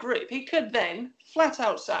about that group. He could then flat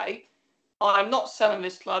out say, I'm not selling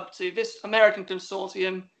this club to this American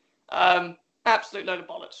consortium, absolute load of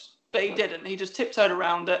bollocks. But he didn't. He just tiptoed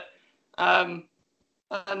around it. And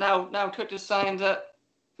now Cook is saying that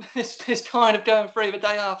it's kind of going free the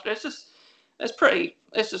day after. It's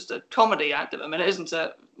just a comedy act at the minute, isn't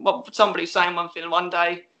it? Somebody's saying one thing one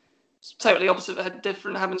day, it's totally opposite,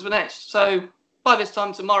 different happens the next. So by this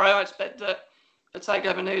time tomorrow, I expect that the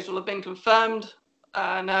takeover news will have been confirmed,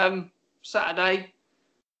 and Saturday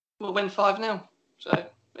we'll win 5-0. So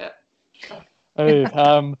yeah.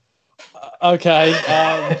 Okay.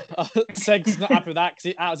 Seg's not happy with that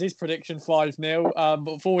because that was his prediction, 5-0. But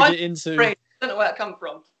before we get into, I don't know where it come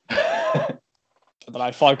from. I don't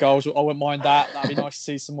know, 5 goals. I wouldn't mind that. That'd be nice to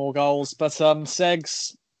see some more goals. But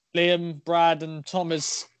Segs, Liam, Brad, and Tom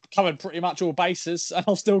has covered pretty much all bases, and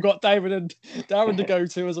I've still got David and Darren to go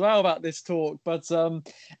to as well about this talk. But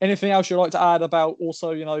anything else you'd like to add about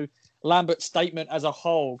also, Lambert's statement as a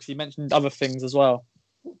whole? Because he mentioned other things as well.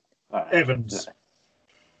 Evans.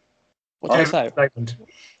 What did I say? Statement.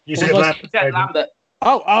 You said Lambert.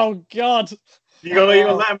 Oh God. You got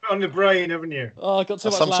Lambert on the brain, haven't you? Oh, I got too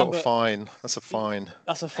That's much some Lambert. sort of fine. That's a fine.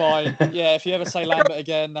 That's a fine. Yeah, if you ever say Lambert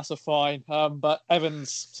again, that's a fine. But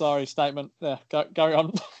Evans, sorry, statement. Yeah, go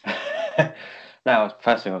on. Now,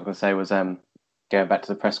 first thing I was going to say was going back to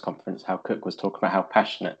the press conference, how Cook was talking about how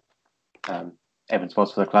passionate Evans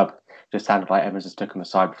was for the club. It just sounded like Evans just took him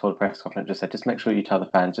aside before the press conference, just said, just make sure you tell the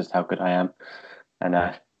fans just how good I am,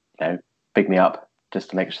 and big me up, just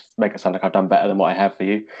to make it sound like I've done better than what I have for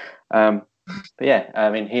you. But yeah, I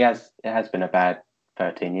mean, it has been a bad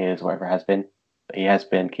 13 years, whatever it has been, but he has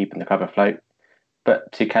been keeping the club afloat.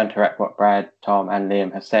 But to counteract what Brad, Tom, and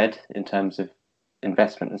Liam have said in terms of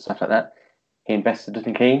investment and stuff like that, he invested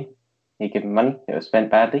in Keane. He gave him money. It was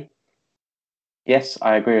spent badly. Yes,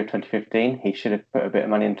 I agree with 2015. He should have put a bit of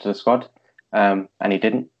money into the squad, and he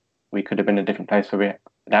didn't. We could have been in a different place for it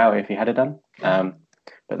now if he had done.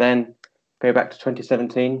 But then go back to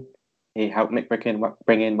 2017. He helped Mick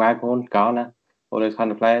bring in Waghorn, Garner, all those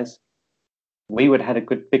kind of players. We would have had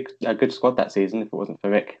a good squad that season if it wasn't for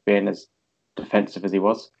Mick being as defensive as he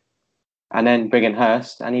was. And then bring in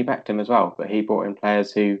Hurst, and he backed him as well. But he brought in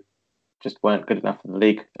players who just weren't good enough for the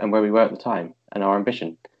league and where we were at the time and our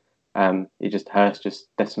ambition. Hurst just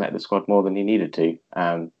decimated the squad more than he needed to,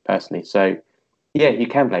 personally. So, yeah, you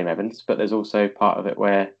can blame Evans, but there's also part of it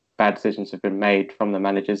where bad decisions have been made from the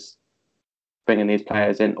managers bringing these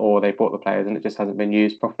players in, or they bought the players and it just hasn't been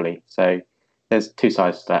used properly. So there's two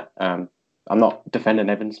sides to that. I'm not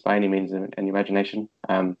defending Evans by any means in imagination.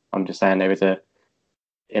 I'm just saying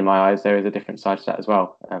in my eyes, there is a different side to that as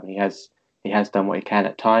well. He has done what he can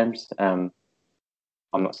at times. I'm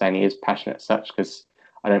not saying he is passionate as such, because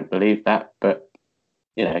I don't believe that. But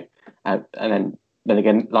and then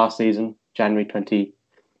again, last season, January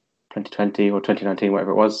 2020 or 2019,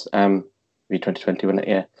 whatever it was, 2020, wasn't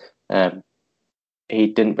it? Yeah. He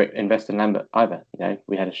didn't invest in Lambert either.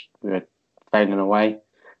 We were failing away.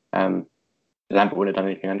 Lambert would have done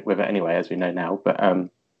anything with it anyway, as we know now. But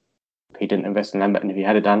he didn't invest in Lambert, and if he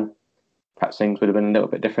had done, perhaps things would have been a little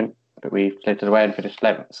bit different, but we flitted away and finished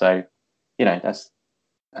 11th. So, that's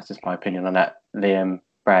just my opinion on that. Liam,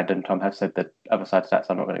 Brad and Tom have said the other side to that,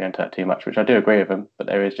 so I'm not going to go into that too much, which I do agree with them, but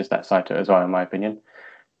there is just that side to it as well, in my opinion.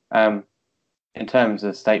 In terms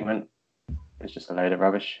of the statement, it's just a load of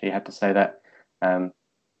rubbish. He had to say that.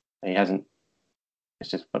 He hasn't. It's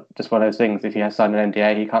just one of those things. If he has signed an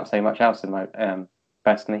NDA, he can't say much else. In my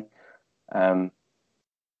personally, I'm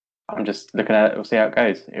just looking at it. We'll see how it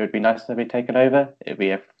goes. It would be nice to be taken over. It'd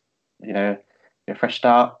be a fresh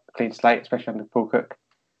start, a clean slate, especially under Paul Cook.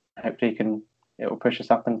 Hopefully, it will push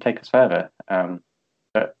us up and take us further.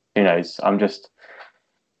 But who knows? I'm just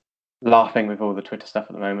laughing with all the Twitter stuff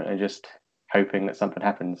at the moment and just hoping that something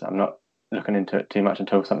happens. I'm not looking into it too much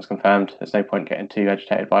until something's confirmed. There's no point getting too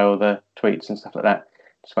agitated by all the tweets and stuff like that.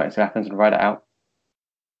 Just wait and see what happens and write it out.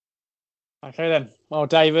 Okay then. Well,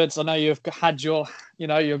 David, I know you've had you've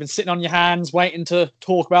been sitting on your hands waiting to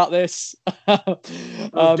talk about this.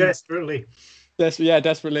 Desperately.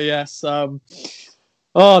 Desperately, yes.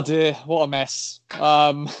 Oh dear, what a mess.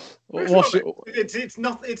 It's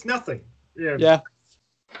nothing. Yeah.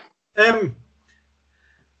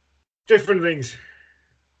 Different things.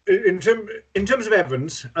 In terms of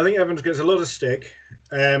Evans, I think Evans gets a lot of stick.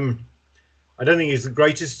 I don't think he's the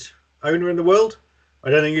greatest owner in the world. I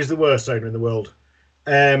don't think he's the worst owner in the world.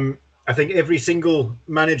 I think every single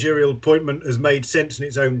managerial appointment has made sense in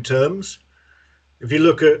its own terms. If you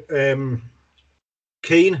look at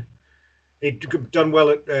Keane, he'd done well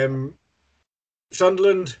at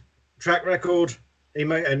Sunderland, track record. He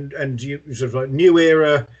made and you sort of like new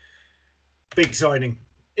era, big signing.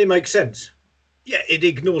 It makes sense. Yeah, it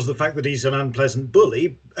ignores the fact that he's an unpleasant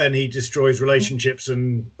bully and he destroys relationships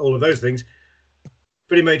and all of those things.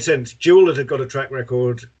 But it made sense. Jewell had got a track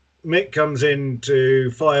record. Mick comes in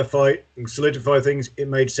to firefight and solidify things. It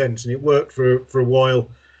made sense, and it worked for a while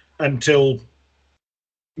until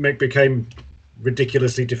Mick became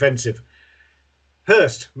ridiculously defensive.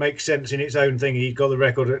 Hurst makes sense in its own thing. He got the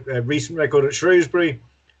record, a recent record at Shrewsbury,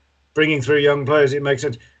 bringing through young players. It makes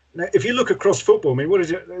sense. Now, if you look across football, I mean, what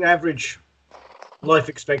is it? An average life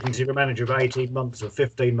expectancy of a manager of 18 months or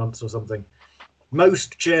 15 months or something.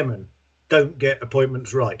 Most chairmen don't get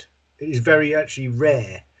appointments right. It is very actually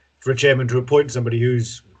rare for a chairman to appoint somebody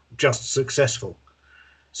who's just successful.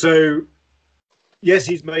 So, yes,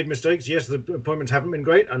 he's made mistakes. Yes, the appointments haven't been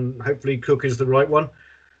great, and hopefully Cook is the right one.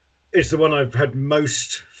 It's the one I've had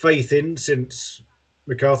most faith in since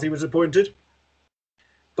McCarthy was appointed.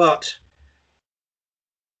 But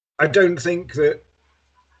I don't think that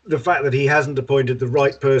the fact that he hasn't appointed the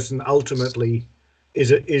right person ultimately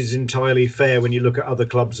is entirely fair when you look at other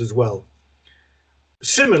clubs as well.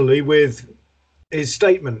 Similarly with his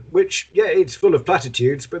statement, which, it's full of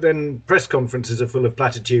platitudes, but then press conferences are full of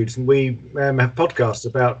platitudes, and we have podcasts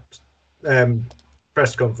about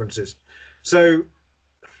press conferences. So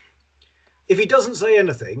if he doesn't say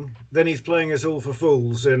anything, then he's playing us all for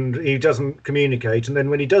fools and he doesn't communicate. And then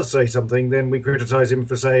when he does say something, then we criticise him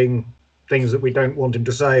for saying things that we don't want him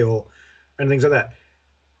to say and things like that.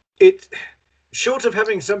 It, short of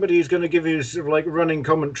having somebody who's going to give you sort of like running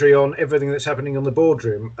commentary on everything that's happening on the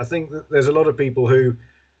boardroom, I think that there's a lot of people who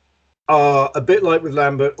are a bit like with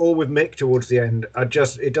Lambert or with Mick towards the end.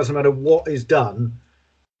 It doesn't matter what is done,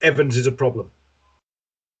 Evans is a problem.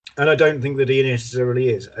 And I don't think that he necessarily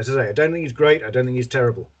is. As I say, I don't think he's great. I don't think he's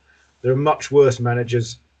terrible. There are much worse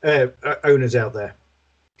owners out there.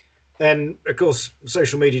 And, of course,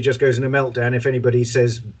 social media just goes in a meltdown if anybody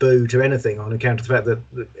says boo to anything on account of the fact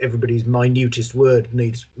that everybody's minutest word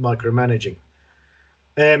needs micromanaging.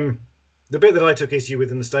 The bit that I took issue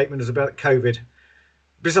with in the statement is about COVID.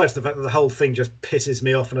 Besides the fact that the whole thing just pisses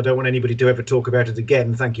me off and I don't want anybody to ever talk about it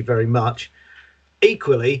again, thank you very much.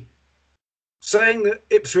 Equally, saying that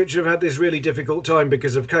Ipswich have had this really difficult time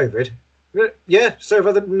because of COVID, yeah, so have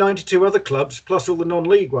other 92 other clubs, plus all the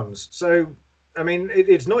non-league ones. So, I mean,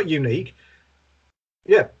 it's not unique.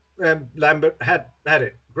 Yeah, Lambert had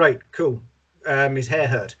it. Great, cool. His hair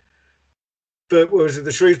hurt. But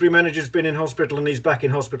the Shrewsbury manager's been in hospital and he's back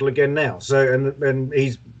in hospital again now. So, and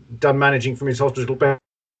he's done managing from his hospital bed.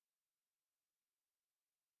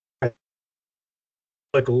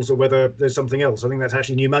 Follicles, or whether there's something else. I think that's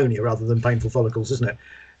actually pneumonia rather than painful follicles, isn't it?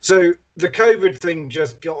 So the COVID thing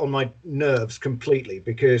just got on my nerves completely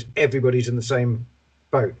because everybody's in the same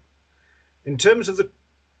boat. In terms of the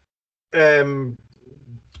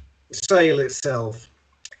sale itself,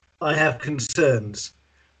 I have concerns.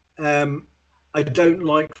 I don't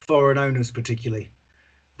like foreign owners particularly.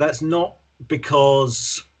 That's not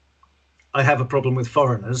because I have a problem with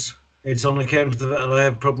foreigners. It's on account of the fact that I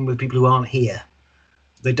have a problem with people who aren't here.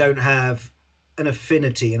 They don't have an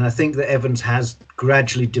affinity, and I think that Evans has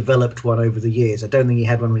gradually developed one over the years. I don't think he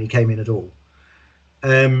had one when he came in at all.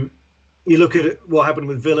 You look at what happened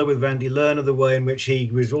with Villa with Vandy Lerner, the way in which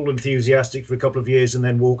he was all enthusiastic for a couple of years and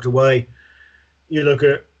then walked away. You look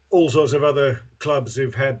at all sorts of other clubs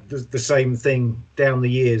who've had the same thing down the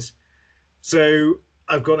years. So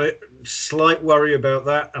I've got a slight worry about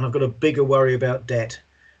that, and I've got a bigger worry about debt.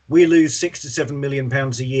 We lose £6 to £7 million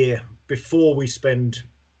a year before we spend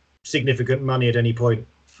significant money at any point.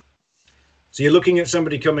 So you're looking at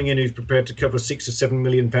somebody coming in who's prepared to cover £6 to £7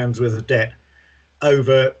 million worth of debt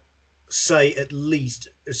over, say, at least,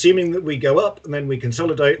 assuming that we go up and then we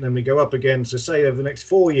consolidate and then we go up again, so say over the next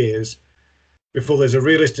 4 years before there's a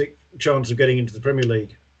realistic chance of getting into the Premier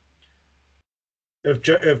League,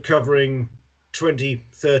 of covering 20,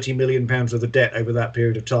 30 million pounds of the debt over that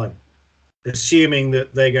period of time, assuming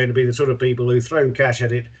that they're going to be the sort of people who throw cash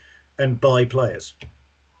at it and buy players.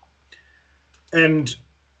 And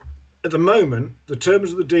at the moment, the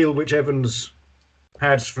terms of the deal which Evans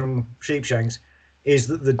had from Sheepshanks is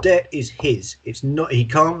that the debt is his. It's not, he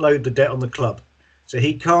can't load the debt on the club. So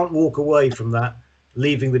he can't walk away from that,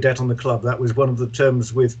 leaving the debt on the club. That was one of the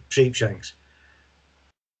terms with Sheepshanks.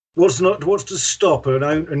 What's to stop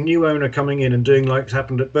a new owner coming in and doing like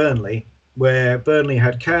happened at Burnley, where Burnley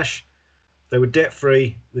had cash, they were debt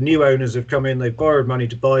free, the new owners have come in, they've borrowed money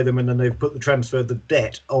to buy them, and then they've transferred the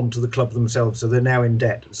debt onto the club themselves, so they're now in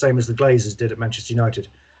debt, same as the Glazers did at Manchester United.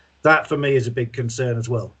 That for me is a big concern as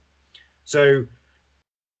well. So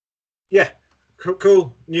yeah,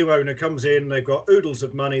 cool, new owner comes in, they've got oodles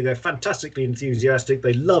of money, they're fantastically enthusiastic,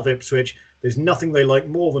 they love Ipswich, there's nothing they like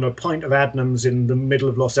more than a pint of Adnams in the middle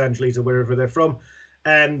of Los Angeles or wherever they're from,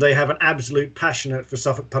 and they have an absolute passion for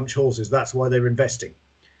Suffolk Punch horses. That's why they're investing.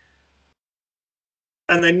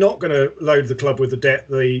 And they're not going to load the club with the debt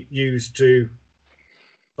they used to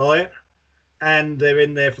buy it, and they're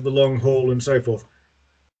in there for the long haul and so forth.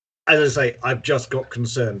 As I say, I've just got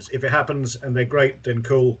concerns. If it happens and they're great, then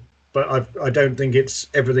cool, but I don't think it's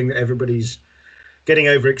everything that everybody's getting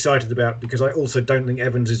overexcited about, because I also don't think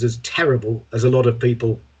Evans is as terrible as a lot of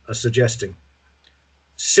people are suggesting.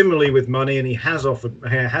 Similarly with money, and he has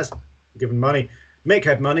given money. Mick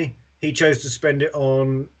had money. He chose to spend it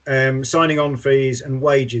on signing on fees and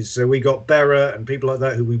wages. So we got Berra and people like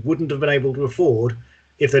that who we wouldn't have been able to afford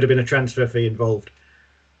if there'd have been a transfer fee involved.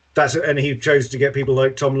 And he chose to get people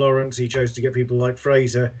like Tom Lawrence. He chose to get people like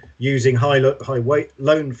Fraser using high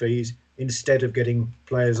loan fees instead of getting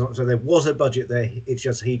players on. So there was a budget there. It's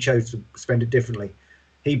just he chose to spend it differently.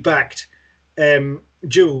 He backed Lee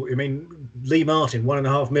Martin,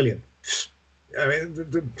 £1.5 million. I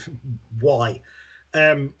mean, why?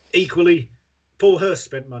 Equally, Paul Hurst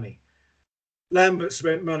spent money. Lambert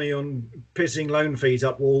spent money on pissing loan fees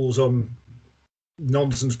up walls on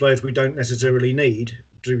nonsense players we don't necessarily need.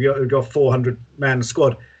 We've got 400-man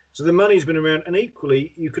squad. So the money's been around, and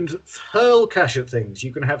equally, you can hurl cash at things.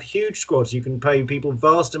 You can have huge squads. You can pay people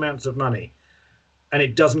vast amounts of money, and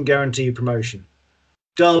it doesn't guarantee you promotion.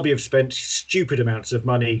 Derby have spent stupid amounts of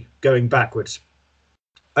money going backwards.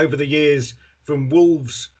 Over the years, from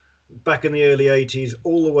Wolves back in the early 80s,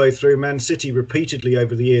 all the way through Man City repeatedly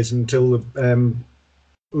over the years until the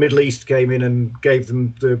Middle East came in and gave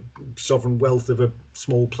them the sovereign wealth of a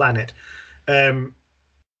small planet.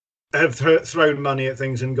 Have thrown money at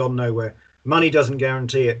things and gone nowhere. Money doesn't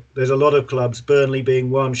guarantee it. There's a lot of clubs, Burnley being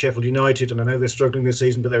one, Sheffield United, and I know they're struggling this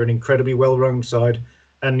season, but they're an incredibly well-run side.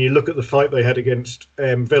 And you look at the fight they had against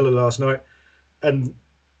Villa last night, and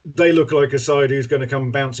they look like a side who's going to come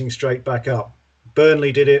bouncing straight back up.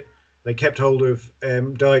 Burnley did it. They kept hold of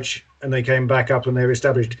Deitch, and they came back up and they're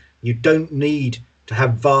established. You don't need to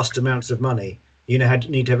have vast amounts of money. You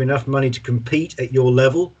need to have enough money to compete at your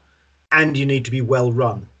level, and you need to be well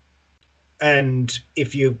run. And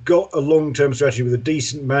if you've got a long-term strategy with a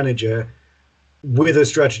decent manager, with a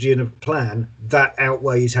strategy and a plan, that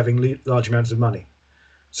outweighs having large amounts of money.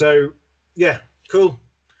 So, yeah, cool.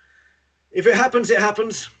 If it happens, it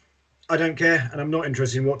happens. I don't care, and I'm not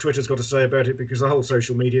interested in what Twitter's got to say about it, because the whole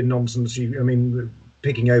social media nonsense,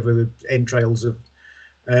 picking over the entrails of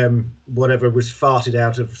whatever was farted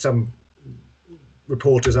out of some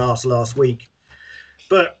reporter's arse last week.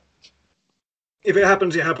 But if it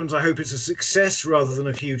happens, it happens. I hope it's a success rather than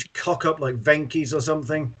a huge cock-up like Venky's or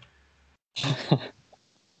something.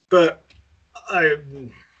 But I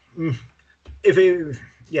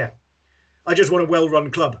just want a well-run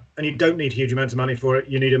club, and you don't need huge amounts of money for it.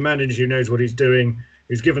 You need a manager who knows what he's doing,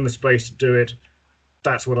 who's given the space to do it.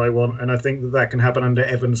 That's what I want, and I think that can happen under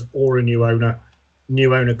Evans or a new owner.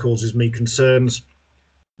 New owner causes me concerns.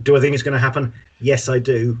 Do I think it's going to happen? Yes, I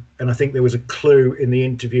do. And I think there was a clue in the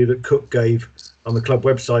interview that Cook gave on the club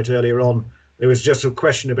website earlier on. There was just a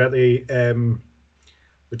question about the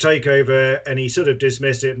takeover, and he sort of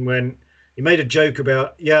dismissed it and went, he made a joke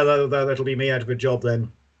about, yeah, that'll be me out of a job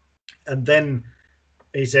then. And then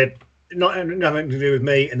he said, nothing to do with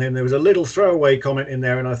me. And then there was a little throwaway comment in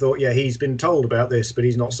there, and I thought, yeah, he's been told about this, but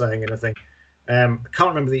he's not saying anything. I can't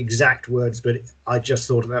remember the exact words, but I just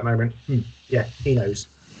thought at that moment, yeah, he knows.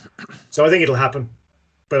 So I think it'll happen,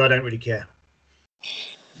 but I don't really care.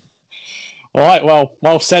 All right,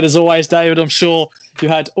 well said as always, David. I'm sure you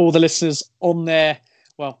had all the listeners on their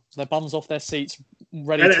bums off their seats,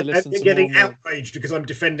 ready to listen. And getting outraged because I'm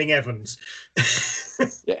defending Evans.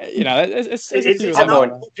 Yeah, you know, it's an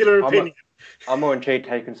unpopular opinion. I'm more intrigued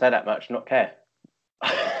how you can say that much and not care.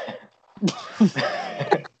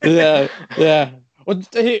 yeah. Well,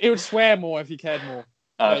 he would swear more if he cared more.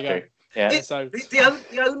 Oh, true. Yeah. So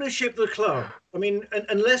the ownership of the club. I mean,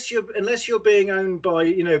 unless you're being owned by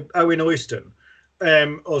Owen Oyston,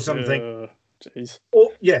 or something. Jeez.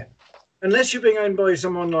 Or unless you're being owned by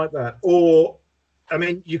someone like that, or I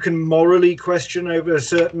mean, you can morally question over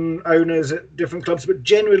certain owners at different clubs, but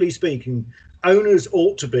generally speaking, owners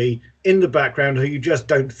ought to be in the background who you just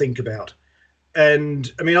don't think about.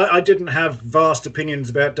 And I mean, I didn't have vast opinions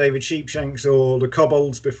about David Sheepshanks or the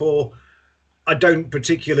Cobbolds before. I don't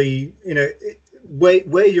particularly,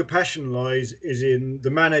 where your passion lies is in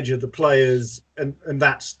the manager, the players, and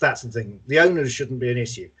that's the thing. The owners shouldn't be an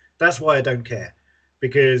issue. That's why I don't care,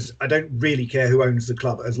 because I don't really care who owns the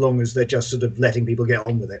club as long as they're just sort of letting people get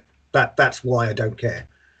on with it. That's why I don't care.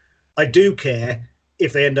 I do care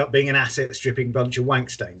if they end up being an asset stripping bunch of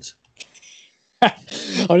wank stains.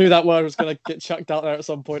 I knew that word was going to get chucked out there at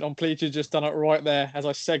some point. I'm pleased you've just done it right there as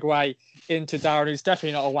I segue into Darren, who's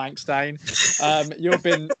definitely not a wank stain. You've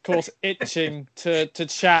been, of course, itching to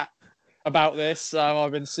chat about this.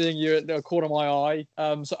 I've been seeing you at the corner of my eye.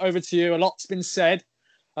 So over to you. A lot's been said.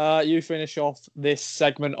 You finish off this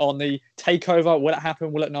segment on the takeover. Will it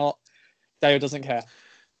happen? Will it not? David doesn't care.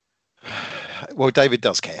 Well, David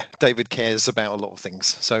does care. David cares about a lot of things.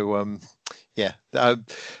 So, yeah.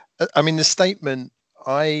 I mean, the statement,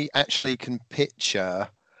 I actually can picture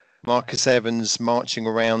Marcus Evans marching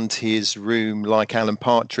around his room like Alan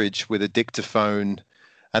Partridge with a dictaphone,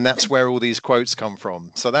 and that's where all these quotes come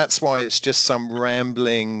from. So that's why it's just some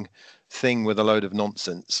rambling thing with a load of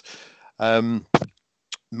nonsense.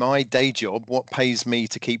 My day job, what pays me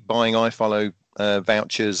to keep buying iFollow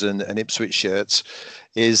vouchers and Ipswich shirts,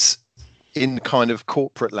 is in kind of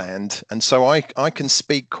corporate land. And so I can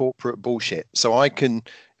speak corporate bullshit. So I can...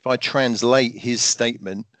 If I translate his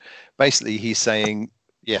statement, basically he's saying,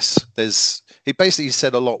 yes, he basically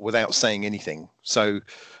said a lot without saying anything. So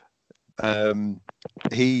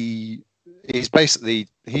he's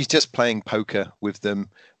just playing poker with them.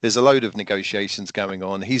 There's a load of negotiations going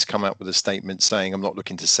on. He's come up with a statement saying, I'm not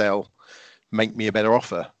looking to sell, make me a better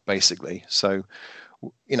offer, basically. So,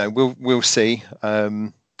 we'll see.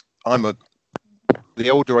 The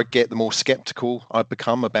older I get, the more skeptical I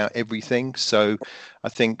become about everything. So I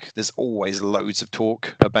think there's always loads of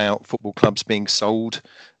talk about football clubs being sold.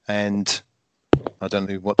 And I don't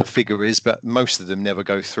know what the figure is, but most of them never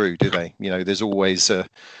go through, do they? There's always the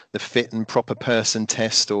fit and proper person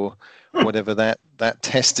test or whatever that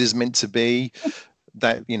test is meant to be.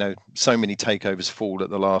 That, so many takeovers fall at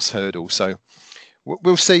the last hurdle. So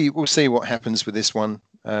we'll see what happens with this one.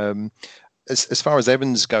 As far as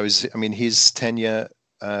Evans goes, I mean, his tenure,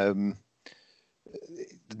 no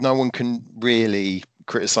one can really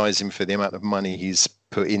criticise him for the amount of money he's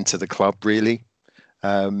put into the club, really.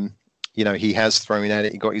 He has thrown at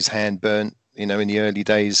it. He got his hand burnt, in the early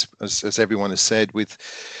days, as everyone has said, with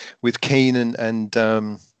Keane and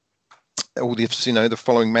all the, the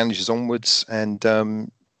following managers onwards. And,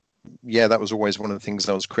 that was always one of the things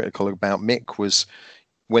I was critical about Mick was,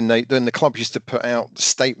 when the club used to put out the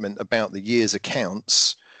statement about the year's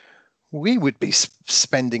accounts, we would be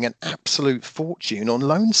spending an absolute fortune on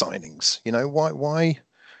loan signings. Why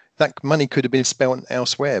that money could have been spent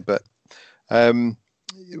elsewhere. But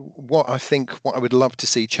what I would love to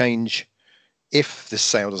see change if the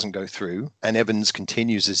sale doesn't go through and Evans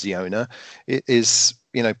continues as the owner, it is,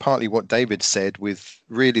 partly what David said with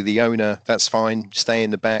really the owner, that's fine, stay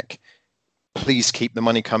in the back, please keep the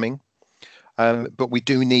money coming. But we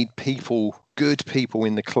do need good people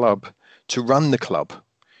in the club to run the club.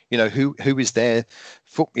 Who is there,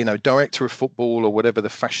 director of football or whatever the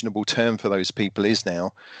fashionable term for those people is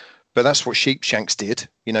now. But that's what Sheepshanks did.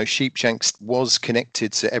 Sheepshanks was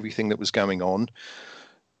connected to everything that was going on.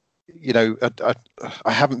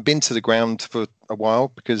 I haven't been to the ground for a while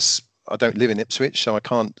because I don't live in Ipswich, so I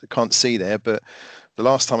can't see there. But the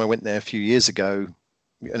last time I went there a few years ago,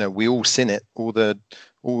 we all seen it. All the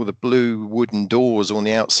blue wooden doors on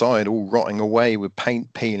the outside, all rotting away with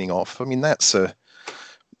paint peeling off. I mean, that's a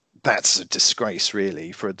disgrace,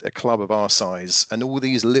 really, for a club of our size. And all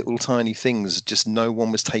these little tiny things, just no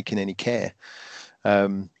one was taking any care.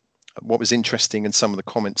 What was interesting in some of the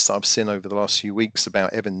comments that I've seen over the last few weeks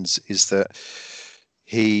about Evans is that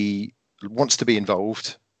he wants to be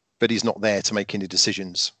involved, but he's not there to make any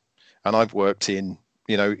decisions. And I've worked in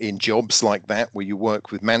jobs like that where you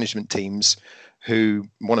work with management teams who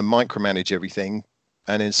want to micromanage everything.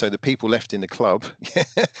 And then so the people left in the club,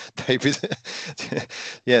 David,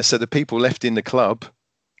 so the people left in the club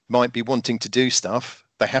might be wanting to do stuff.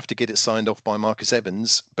 They have to get it signed off by Marcus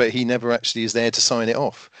Evans, but he never actually is there to sign it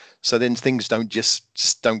off. So then things don't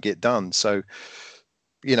just don't get done. So,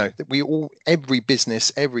 every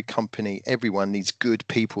business, every company, everyone needs good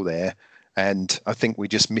people there. And I think we're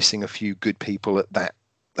just missing a few good people at that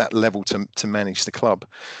level to manage the club.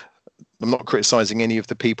 I'm not criticizing any of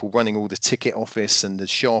the people running all the ticket office and the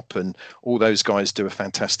shop, and all those guys do a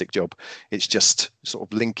fantastic job. It's just sort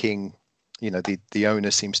of linking, the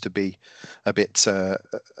owner seems to be a bit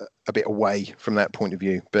away from that point of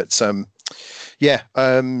view. But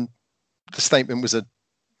the statement was a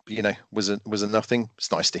nothing.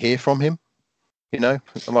 It's nice to hear from him.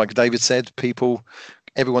 Like David said,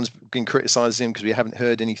 everyone's been criticising him because we haven't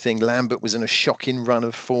heard anything. Lambert was in a shocking run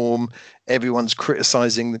of form. Everyone's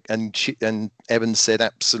criticising, and Evans said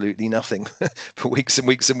absolutely nothing for weeks and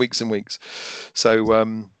weeks and weeks and weeks.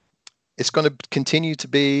 So it's going to continue to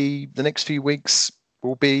be, the next few weeks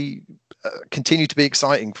will be continue to be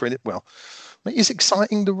exciting for it. Well, is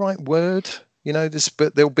exciting the right word?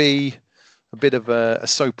 But there'll be a bit of a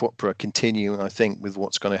soap opera continuing, I think, with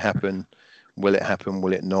what's going to happen. Will it happen?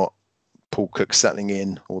 Will it not? Paul Cook settling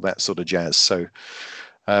in, all that sort of jazz. So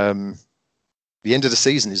the end of the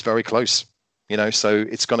season is very close, so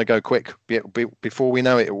it's going to go quick. Before we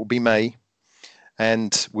know it, it will be May.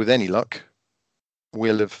 And with any luck,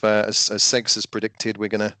 we'll have, as Segs has predicted,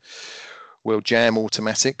 we'll jam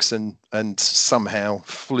automatics and somehow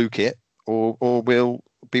fluke it, or we'll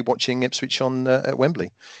be watching Ipswich on at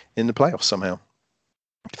Wembley in the playoffs somehow.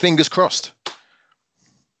 Fingers crossed.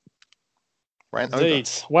 Rant Indeed.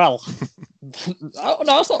 over. Well,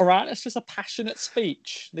 no, it's not a rant. It's just a passionate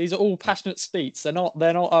speech. These are all passionate speeches. They're not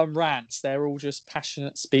rants. They're all just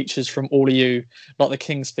passionate speeches from all of you, like the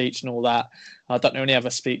King speech and all that. I don't know any other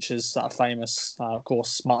speeches that are famous. Of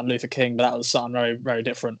course, Martin Luther King, but that was something very, very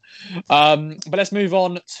different. But let's move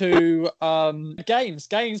on to games.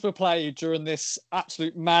 Games were played during this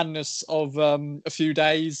absolute madness of a few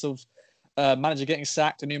days of manager getting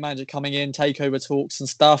sacked, a new manager coming in, takeover talks and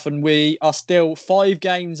stuff, and we are still 5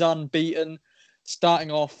 games unbeaten, starting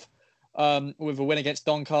off with a win against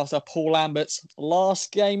Doncaster. Paul Lambert's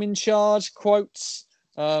last game in charge, quotes,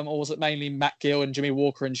 or was it mainly Matt Gill and Jimmy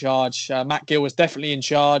Walker in charge? Matt Gill was definitely in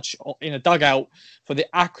charge in a dugout for the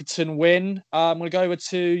Accrington win. I'm going to go over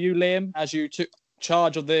to you, Liam, as you took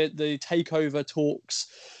charge of the takeover talks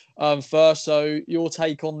first. So your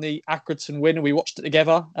take on the Accrington win. We watched it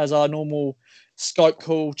together as our normal Skype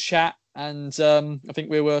call chat, and I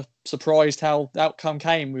think we were surprised how the outcome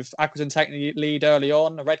came, with Accrington taking the lead early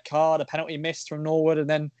on, a red card, a penalty missed from Norwood, and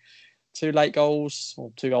then 2 late goals,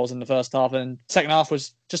 or 2 goals in the first half, and second half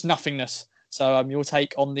was just nothingness. So your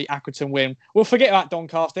take on the Accrington win. We'll forget about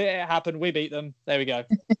Doncaster. It happened. We beat them. There we go.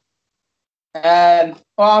 Well,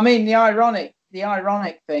 I mean, the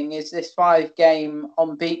ironic thing is this 5-game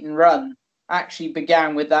unbeaten run actually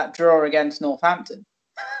began with that draw against Northampton,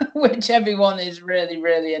 which everyone is really,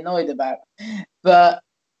 really annoyed about, but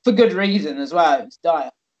for good reason as well. It's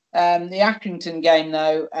dire. The Accrington game,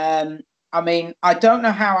 though, I mean, I don't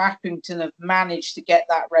know how Accrington have managed to get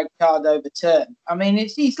that red card overturned. I mean,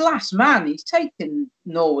 it's his last man. He's taken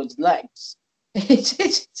Norwood's legs.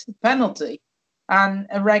 It's a penalty and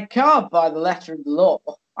a red card by the letter of the law.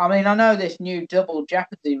 I mean, I know this new double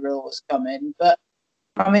jeopardy rule has come in, but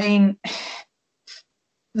I mean,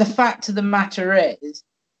 the fact of the matter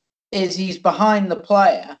is he's behind the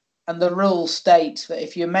player, and the rule states that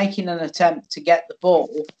if you're making an attempt to get the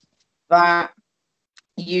ball, that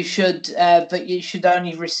you should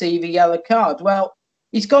only receive a yellow card. Well,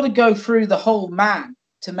 he's got to go through the whole man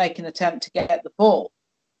to make an attempt to get the ball.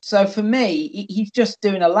 So for me, he's just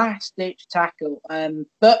doing a last-ditch tackle.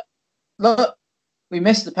 But look, we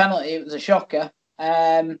missed the penalty. It was a shocker.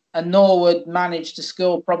 And Norwood managed to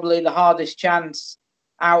score probably the hardest chance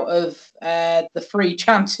out of the 3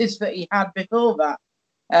 chances that he had before that.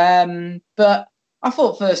 But I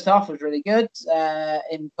thought first half was really good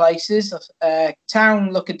in places.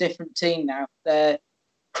 Town look a different team now. They're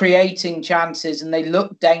creating chances and they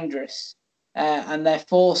look dangerous. And they're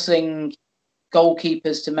forcing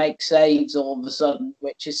goalkeepers to make saves all of a sudden,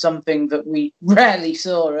 which is something that we rarely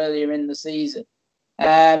saw earlier in the season.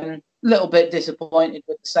 Little bit disappointed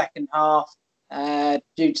with the second half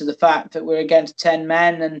due to the fact that we're against 10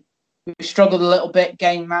 men and we struggled a little bit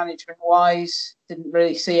game management wise. Didn't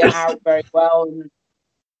really see it out very well. And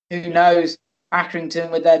who knows, Accrington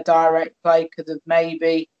with their direct play could have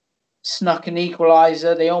maybe snuck an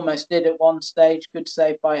equaliser. They almost did at one stage. Good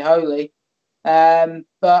save by Holy.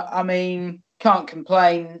 But I mean, can't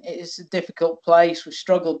complain. It's a difficult place. We've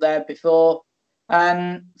struggled there before.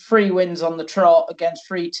 And 3 wins on the trot against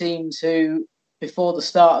 3 teams who, before the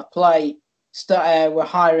start of play, were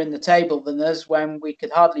higher in the table than us when we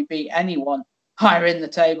could hardly beat anyone higher in the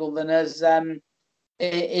table than us.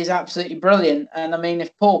 It is absolutely brilliant. And I mean,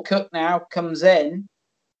 if Paul Cook now comes in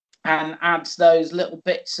and adds those little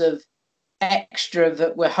bits of extra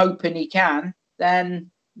that we're hoping he can,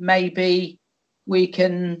 then maybe we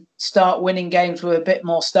can start winning games with a bit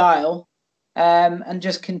more style and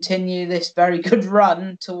just continue this very good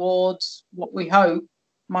run towards what we hope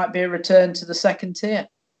might be a return to the second tier.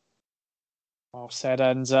 Well said.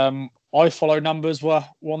 And I follow numbers were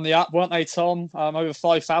on the up, weren't they, Tom? Over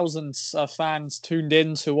 5,000 fans tuned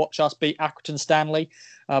in to watch us beat Accrington Stanley.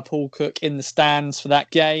 Paul Cook in the stands for that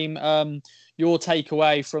game. Your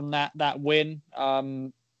takeaway from that win?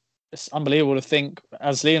 It's unbelievable to think,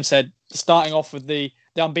 as Liam said, starting off with the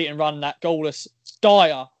unbeaten run, that goalless,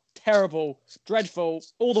 dire, terrible, dreadful,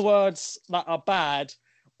 all the words that are bad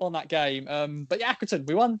on that game. But yeah, Accrington,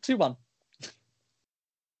 we won 2-1.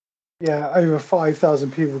 Yeah, over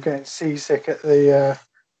 5,000 people getting seasick at the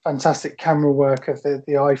fantastic camera work of the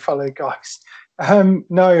iFollow guys.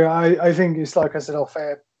 No, I think it's like I said off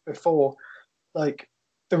air before, like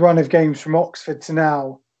the run of games from Oxford to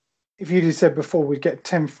now, if you'd have said before we'd get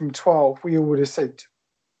 10 from 12, we all would have said,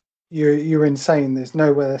 you're insane. There's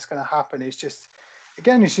no way that's going to happen. It's just,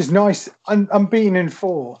 again, it's just nice. I'm beaten in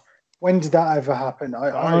 4. When did that ever happen? I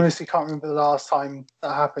honestly can't remember the last time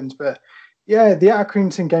that happened, but yeah, the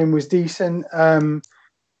Accrington game was decent.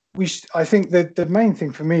 I think that the main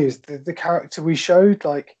thing for me is the character we showed.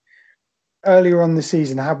 Like earlier on the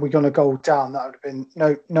season, had we gone a goal down, that would have been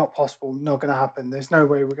no, not possible, not going to happen. There's no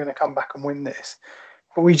way we're going to come back and win this.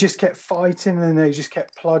 But we just kept fighting, and they just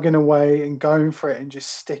kept plugging away and going for it and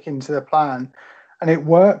just sticking to the plan, and it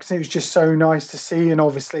worked. It was just so nice to see. And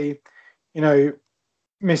obviously, you know,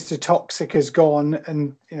 Mr. Toxic has gone,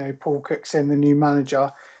 and you know Paul Cook's in, the new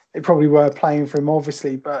manager. They probably were playing for him,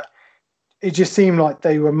 obviously, but it just seemed like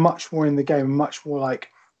they were much more in the game, much more like,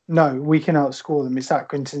 no, we can outscore them. It's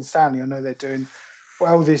Accrington Stanley. I know they're doing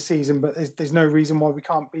well this season, but there's no reason why we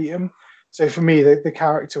can't beat them. So for me, the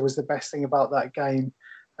character was the best thing about that game.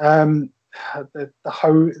 The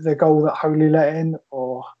goal that Holy let in,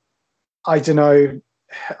 or I don't know.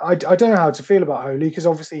 I don't know how to feel about Holy, because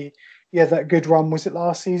obviously he had that good run. Was it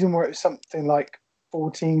last season where it was something like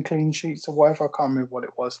 14 clean sheets or whatever? I can't remember what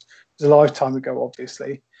it was. It was a lifetime ago,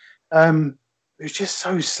 obviously. It was just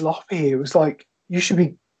so sloppy. It was like, you should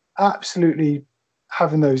be absolutely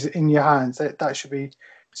having those in your hands. That should be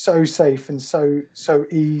so safe and so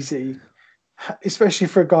easy, especially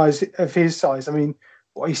for guys of his size. I mean,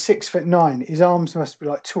 he's 6'9". His arms must be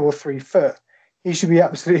like 2 or 3 foot. He should be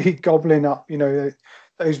absolutely gobbling up, you know,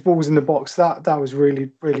 those balls in the box. That was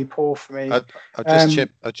really, really poor for me.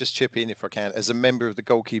 I'll just chip in if I can. As a member of the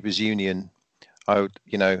Goalkeepers Union, I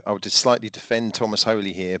would just slightly defend Thomas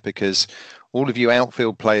Holy here, because all of you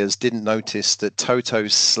outfield players didn't notice that Toto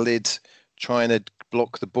slid trying to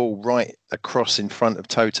block the ball right across in front of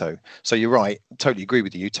Toto. So you're right. Totally agree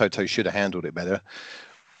with you. Toto should have handled it better.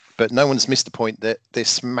 But no one's missed the point that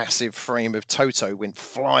this massive frame of Toto went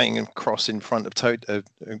flying across in front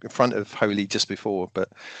of Holy just before. But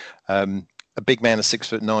a big man of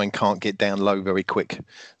 6'9" can't get down low very quick.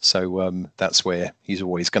 So that's where he's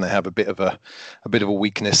always going to have a bit of a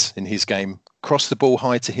weakness in his game. Cross the ball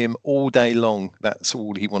high to him all day long. That's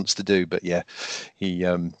all he wants to do. But yeah, he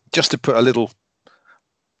just to put a little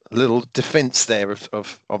defence there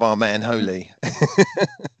of our man Holy.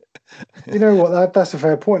 You know what? That's a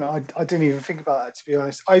fair point. I didn't even think about that, to be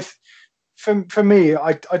honest. For me,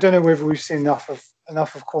 I don't know whether we've seen enough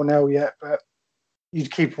of Cornell yet, but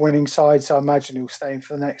you'd keep winning sides, so I imagine he'll stay in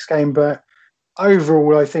for the next game. But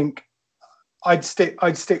overall, I think I'd stick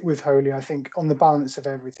with Holy. I think on the balance of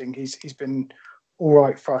everything, he's been all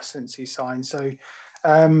right for us since he signed. So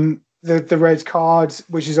the red card,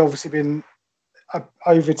 which has obviously been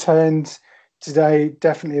overturned, today.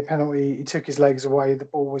 Definitely a penalty. He took his legs away. The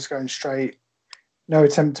ball was going straight. No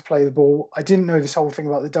attempt to play the ball. I didn't know this whole thing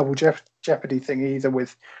about the double jeopardy thing either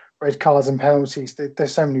with red cards and penalties.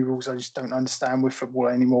 There's so many rules I just don't understand with football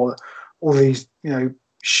anymore. All these,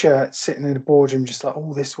 shirts sitting in the boardroom just like,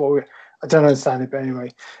 oh, this what I don't understand it, but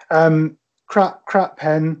anyway. Crap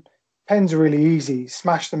pen. Pens are really easy.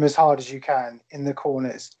 Smash them as hard as you can in the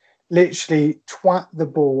corners. Literally twat the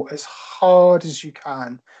ball as hard as you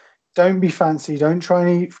can. Don't be fancy. Don't try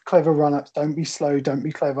any clever run-ups. Don't be slow. Don't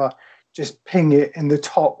be clever. Just ping it in the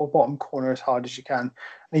top or bottom corner as hard as you can.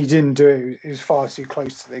 And he didn't do it. It was far too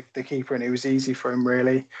close to the keeper, and it was easy for him,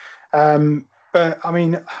 really. But, I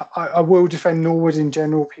mean, I will defend Norwood in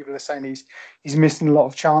general. People are saying he's missing a lot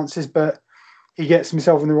of chances, but he gets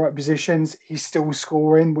himself in the right positions. He's still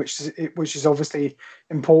scoring, which is obviously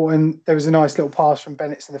important. There was a nice little pass from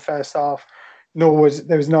Bennett in the first half. Norwood,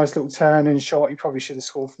 there was a nice little turn and shot. He probably should have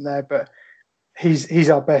scored from there, but he's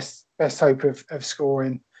our best hope of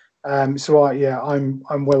scoring. I'm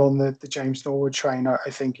well on the James Norwood train. I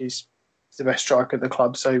think he's the best striker at the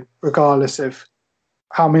club. So regardless of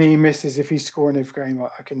how many he misses, if he's scoring every game,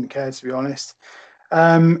 I couldn't care, to be honest.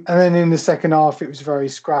 And then in the second half, it was very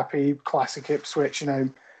scrappy, classic Ipswich.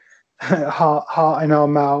 Heart in our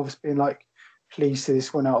mouths, being like, "Please see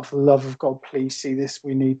this one out. For the love of God, please see this.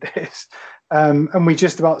 We need this." And we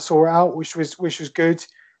just about saw it out, which was good.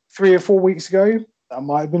 3 or 4 weeks ago, that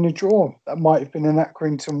might have been a draw. That might have been an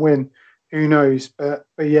Accrington win. Who knows? But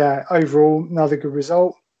yeah, overall, another good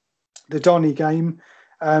result. The Donny game,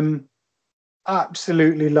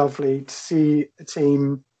 absolutely lovely to see a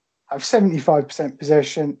team have 75%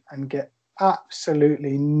 possession and get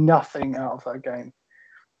absolutely nothing out of that game.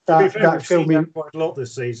 That filled me quite a lot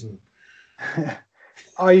this season.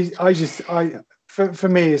 For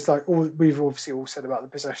me, it's like we've obviously all said about the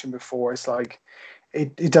possession before. It's like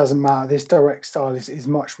it doesn't matter. This direct style is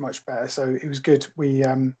much better. So it was good. We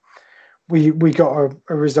got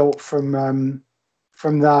a result from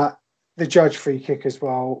that. The judge free kick as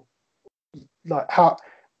well. Like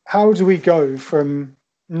how do we go from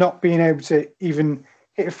not being able to even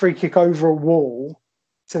hit a free kick over a wall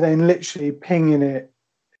to then literally pinging it,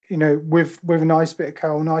 with a nice bit of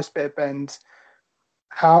curl, nice bit of bend?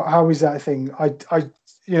 How is that a thing? I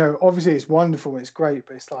obviously it's wonderful, it's great,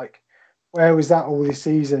 but it's like, where was that all this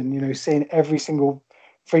season? Seeing every single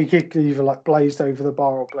free kick either like blazed over the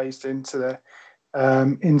bar or blazed into the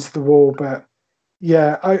wall. But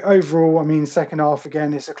yeah, overall, I mean, second half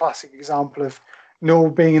again, it's a classic example of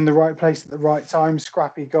Noel being in the right place at the right time.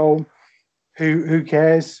 Scrappy goal. Who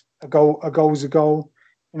cares? A goal's a goal.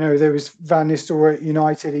 There was Van Nistelrooy at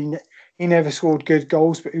United. He never scored good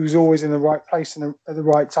goals, but he was always in the right place and at the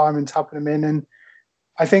right time and tapping them in. And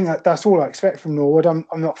I think that's all I expect from Norwood. I'm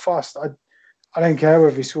not fussed. I don't care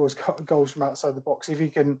whether he scores goals from outside the box. If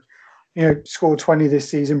he can, score 20 this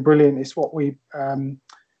season, brilliant. It's what we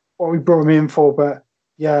brought him in for. But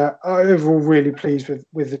yeah, overall really pleased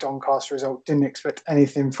with the Doncaster result. Didn't expect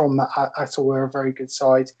anything from that at all. They're a very good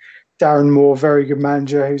side. Darren Moore, very good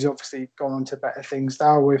manager, who's obviously gone on to better things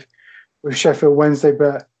now with Sheffield Wednesday.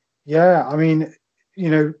 But yeah, I mean,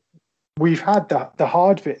 we've had the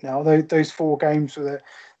hard bit now. Those 4 games were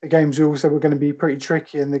the games we also were going to be pretty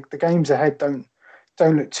tricky, and the games ahead don't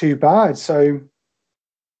look too bad. So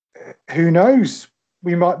who knows?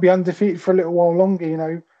 We might be undefeated for a little while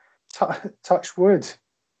longer. Touch wood.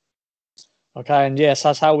 Okay, and yes,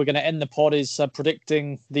 that's how we're going to end the pod, is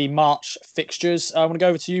predicting the March fixtures. I want to go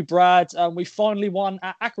over to you, Brad. We finally won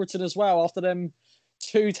at Accrington as well after them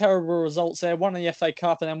 2 terrible results there. One in the FA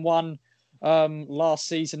Cup and then one last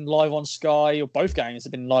season live on Sky, or both games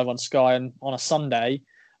have been live on Sky and on a Sunday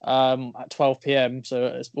at 12 p.m. So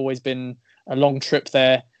it's always been a long trip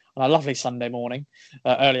there on a lovely Sunday morning,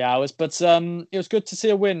 early hours. But it was good to see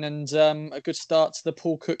a win and a good start to the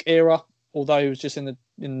Paul Cook era. Although he was just in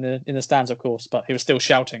the stands, of course, but he was still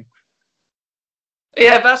shouting.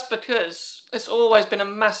 Yeah, that's because it's always been a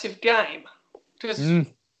massive game. Because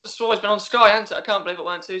it's always been on Sky, hasn't it? I can't believe it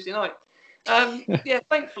went Tuesday night. Yeah,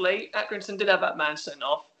 thankfully, Accrington did have that man sent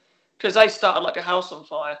off because they started like a house on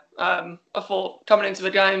fire. I thought coming into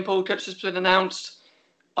the game, Paul Cook has been announced.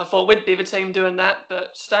 I thought we'd be the team doing that,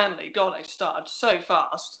 but Stanley, God, they started so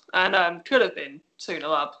fast and could have been 2-0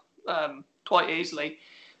 up quite easily.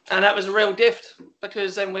 And that was a real gift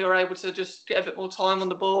because then we were able to just get a bit more time on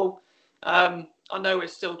the ball. I know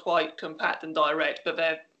it's still quite compact and direct, but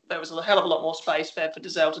there was a hell of a lot more space there for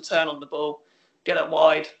Dazelle to turn on the ball, get it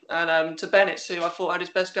wide. And to Bennett, who I thought had his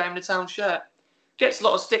best game in the Town shirt. Gets a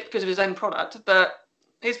lot of stick because of his end product, but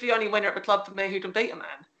he's the only winner at the club for me who can beat a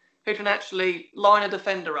man, who can actually line a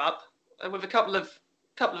defender up with a couple of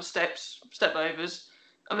couple of step overs,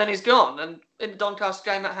 and then he's gone. And in the Doncaster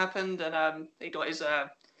game that happened, and he got his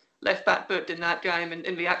left back booked in that game, and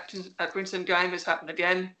in the Accrington game it's happened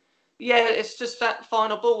again. Yeah, it's just that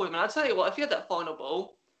final ball with him. And I tell you what, if he had that final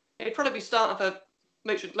ball, he'd probably be starting for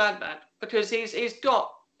Mönchengladbach, because he's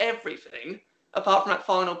got everything apart from that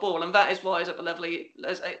final ball, and that is why he's at the level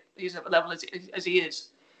as he is.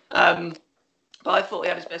 But I thought he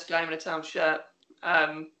had his best game in a Town shirt.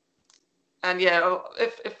 And yeah,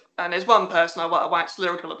 and there's one person I wax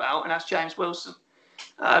lyrical about, and that's James Wilson.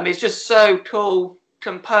 He's just so cool,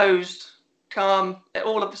 composed, calm,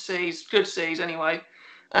 all of the C's, good C's anyway,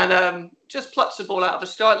 and just plucks the ball out of the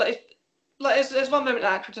sky. There's one moment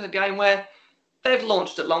at Accrington in the game where they've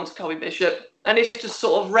launched it long to Colby Bishop, and he's just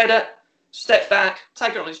sort of read it, stepped back,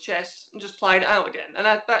 taken it on his chest, and just played it out again. And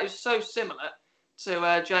that is so similar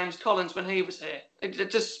to James Collins when he was here. It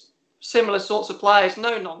just similar sorts of players,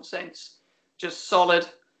 no nonsense, just solid.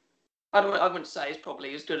 I wouldn't say he's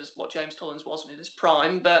probably as good as what James Collins was in his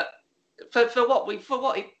prime, but for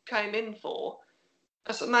what he came in for,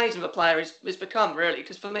 that's amazing. The player he's become, really,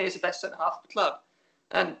 because for me he's the best centre half of the club,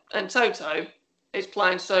 and Toto is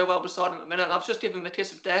playing so well beside him at the minute. And I've just given him a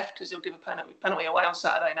kiss of death because he'll give a penalty away on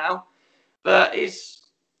Saturday now, but he's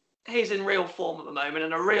in real form at the moment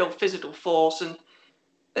and a real physical force, and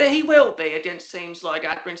he will be against teams like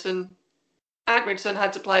Accrington. Accrington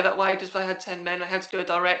had to play that way because they had 10 men. They had to go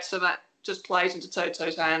direct, so that just plays into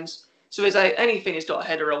Toto's hands. So anything he's got a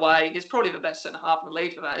header away, he's probably the best centre half in the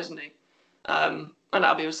league for that, isn't he? And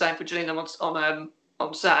that'll be the same for Gillingham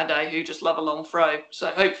on Saturday, who just love a long throw. So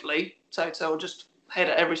hopefully Toto will just head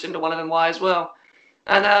at every single one of them wide as well.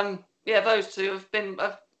 And those two have been,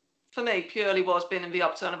 for me, purely what's been in the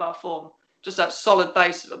upturn of our form. Just that solid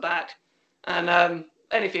base at the back, and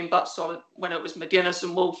anything but solid when it was McGuinness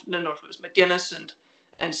and Wolfenden, or if it was McGuinness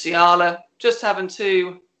and Ciala, just having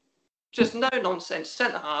two just no nonsense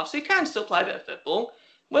centre halves. He can still play a bit of football.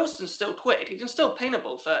 Wilson's still quick. He can still pin a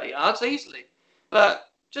ball 30 yards easily. But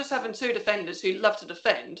just having two defenders who love to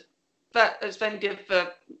defend, that has then give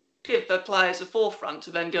the players a forefront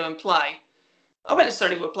to then go and play. I wouldn't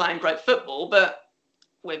necessarily we're playing great football, but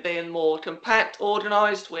we're being more compact,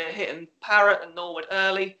 organised. We're hitting Parrott and Norwood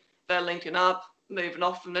early. They're linking up, moving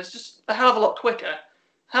off, and it's just a hell of a lot quicker, a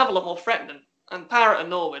hell of a lot more threatening. And Parrott and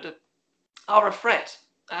Norwood are a threat,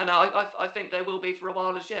 and I think they will be for a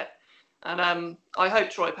while as yet. And I hope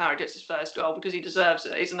Troy Parrott gets his first goal because he deserves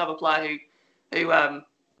it. He's another player who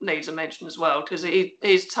needs a mention as well, because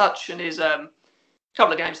his touch and his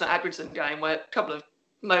couple of games in that Accrington game, couple of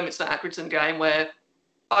moments in that Accrington game where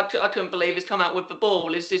I couldn't believe he's come out with the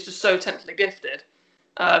ball. He's just so technically gifted.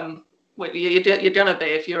 You're going to be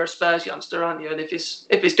if you're a Spurs youngster, aren't you? And if it's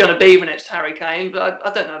going to be the next Harry Kane, but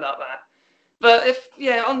I don't know about that. But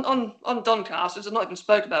on Doncaster, I've not even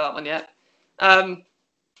spoke about that one yet.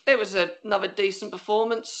 It was another decent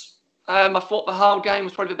performance. I thought the Hull game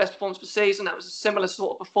was probably the best performance of the season. That was a similar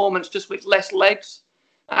sort of performance, just with less legs.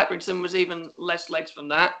 Accrington was even less legs than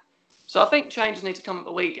that. So I think changes need to come at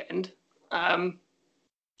the weekend.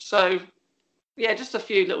 Just a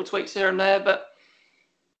few little tweaks here and there, but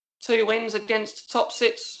 2 wins against top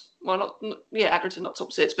 6. Well, Accrington not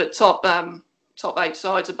top 6, but top 8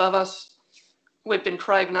 sides above us. We've been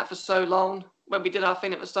craving that for so long. When we did our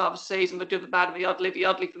thing at the start of the season, the good, the bad, and the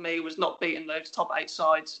ugly for me was not beating those top 8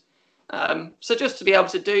 sides. So just to be able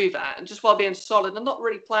to do that, and just while being solid and not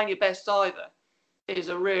really playing your best either, is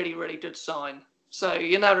a really, really good sign. So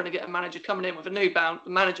you're now going to get a manager coming in with a new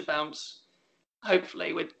manager bounce,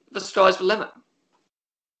 hopefully, with the sky's the limit.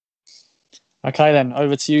 Okay, then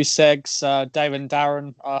over to you, Segs, David and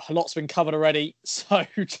Darren. A lot's been covered already, so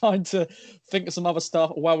trying to think of some other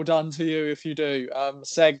stuff. Well done to you if you do.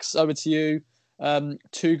 Segs, over to you.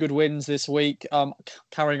 2 good wins this week,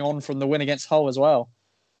 carrying on from the win against Hull as well.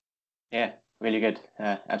 Yeah, really good.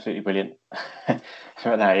 Absolutely brilliant.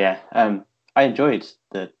 I enjoyed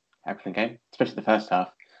the Accrington game, especially the first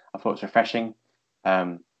half. I thought it was refreshing.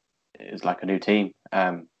 It was like a new team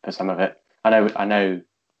for some of it. I know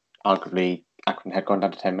arguably Accrington had gone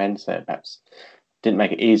down to 10 men, so perhaps didn't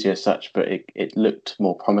make it easier as such, but it looked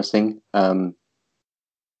more promising. That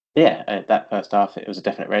first half, it was a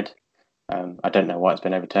definite red. I don't know why it's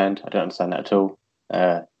been overturned. I don't understand that at all.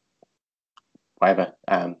 Whatever.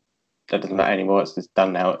 That doesn't matter anymore. It's just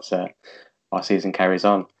done now. It's our season carries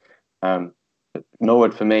on. But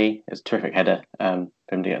Norwood, for me, is a terrific header for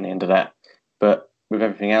him to get on the end of that. But with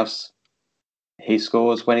everything else, he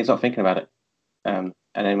scores when he's not thinking about it. And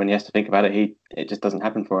then when he has to think about it, it just doesn't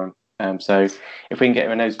happen for him. So if we can get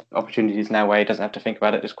him in those opportunities now where he doesn't have to think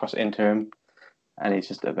about it, just cross it into him, and it's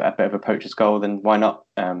just a bit of a poacher's goal, then why not?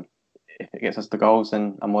 if it gets us the goals,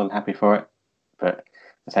 then I'm more than happy for it. But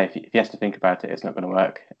I say, if he has to think about it, it's not going to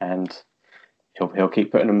work, and he'll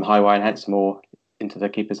keep putting them high, wide, and handsome more into the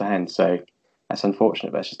keeper's hands. So that's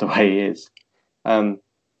unfortunate, but that's just the way he is.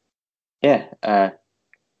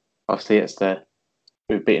 Obviously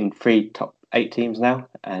we've beaten 3 top 8 teams now,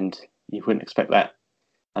 and you wouldn't expect that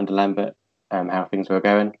under Lambert, how things were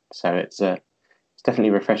going. So it's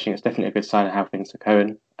definitely refreshing. It's definitely a good sign of how things are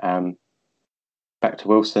going. Back to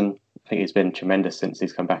Wilson, I think he's been tremendous since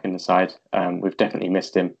he's come back in the side. We've definitely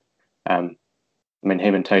missed him. Him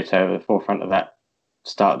and Toto are the forefront of that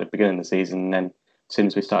start at the beginning of the season, and then as soon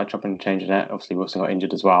as we started chopping and changing that, obviously Wilson got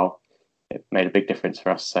injured as well. It made a big difference for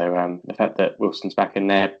us. So the fact that Wilson's back in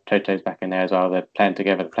there, Toto's back in there as well, they're playing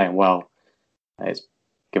together, they're playing well. It's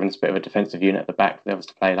given us a bit of a defensive unit at the back for the others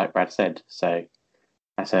to play, like Brad said. So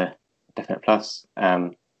that's a definite plus.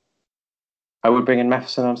 I would bring in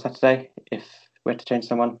Matheson on Saturday if we had to change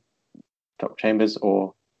someone, top Chambers,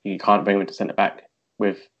 or you can't bring him into centre back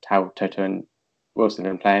with how Toto and Wilson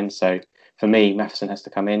have been playing. So for me, Matheson has to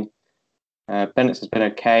come in. Bennett's has been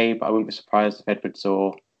okay, but I wouldn't be surprised if Edwards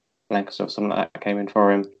or Lancaster or someone like that came in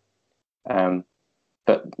for him.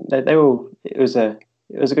 But they all. It was a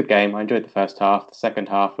good game. I enjoyed the first half. The second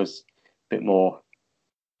half was a bit more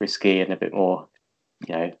risky and a bit more,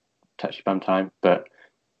 touchy bum time. But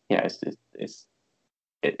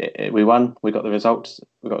we won. We got the results.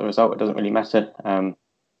 We got the result. It doesn't really matter. We're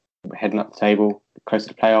heading up the table, close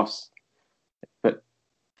to the playoffs. But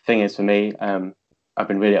the thing is, for me, I've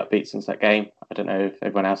been really upbeat since that game. I don't know if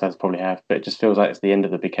everyone else has, probably have, but it just feels like it's the end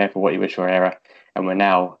of the be careful what you wish for era, and we're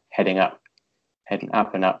now heading up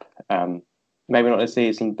and up. Maybe not this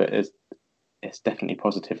season, but it's definitely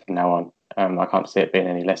positive from now on. I can't see it being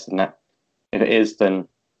any less than that. If it is, then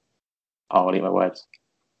I'll eat my words.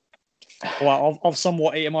 Well, I've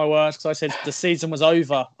somewhat eaten my words because I said the season was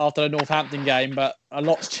over after the Northampton game, but a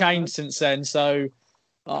lot's changed since then. So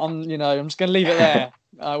I'm just going to leave it there.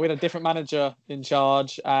 We had a different manager in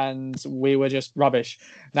charge, and we were just rubbish.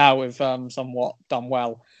 Now we've somewhat done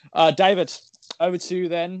well. David, over to you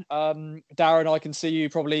then. Darren, I can see you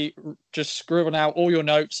probably just scribbling out all your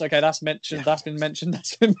notes. Okay, that's mentioned. That's been mentioned.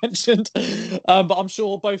 That's been mentioned. But I'm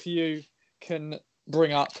sure both of you can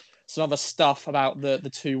bring up some other stuff about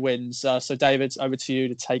the 2 wins. So, David, over to you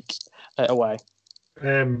to take it away.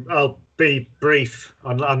 I'll be brief,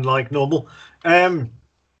 unlike normal.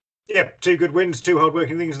 2 good wins, 2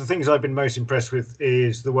 hard-working things. The things I've been most impressed with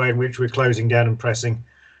is the way in which we're closing down and pressing.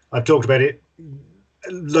 I've talked about it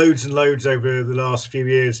loads and loads over the last few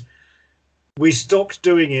years. We stopped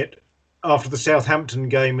doing it after the Southampton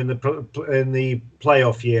game in the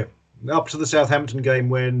playoff year. Up to the Southampton game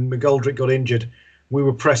when McGoldrick got injured, we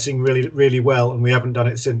were pressing really, really well, and we haven't done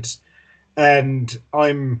it since. And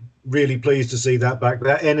I'm really pleased to see that back.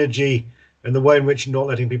 That energy and the way in which not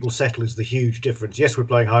letting people settle is the huge difference. Yes, we're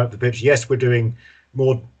playing high up the pitch. Yes, we're doing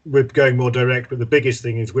more. We're going more direct. But the biggest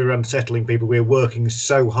thing is we're unsettling people. We're working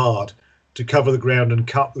so hard to cover the ground and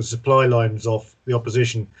cut the supply lines off the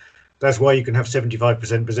opposition. That's why you can have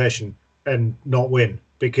 75% possession and not win,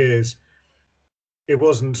 because it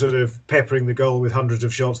wasn't sort of peppering the goal with hundreds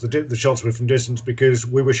of shots. The shots were from distance because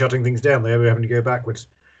we were shutting things down. They were having to go backwards.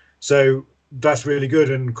 So that's really good,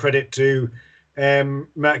 and credit to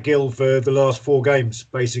Matt Gill for the last 4 games,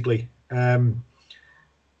 basically.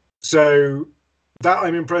 So that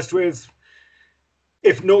I'm impressed with.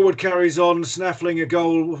 If Norwood carries on snaffling a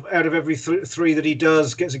goal out of every 3 that he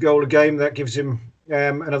does, gets a goal a game, that gives him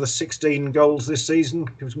another 16 goals this season,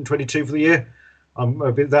 gives him 22 for the year.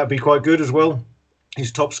 That'd be quite good as well.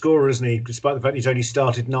 He's top scorer, isn't he? Despite the fact he's only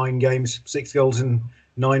started 9 games, 6 goals in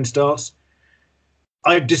 9 starts.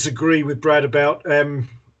 I disagree with Brad about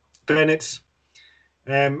Bennett.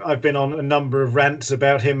 I've been on a number of rants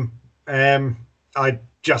about him. I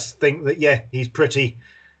just think that, he's pretty.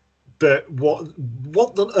 But what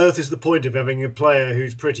on earth is the point of having a player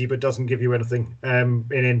who's pretty but doesn't give you anything in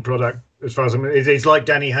end product? As far as it's like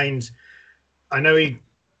Danny Haynes. I know he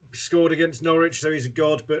scored against Norwich, so he's a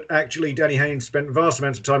god. But actually, Danny Haynes spent vast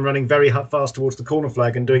amounts of time running very fast towards the corner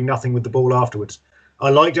flag and doing nothing with the ball afterwards. I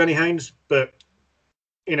like Danny Haynes, but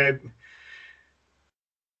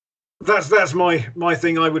that's my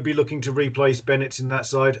thing. I would be looking to replace Bennett in that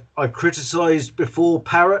side. I've criticised before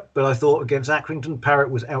Parrott, but I thought against Accrington,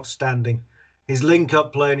 Parrott was outstanding. His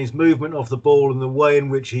link-up play and his movement off the ball and the way in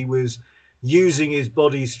which he was using his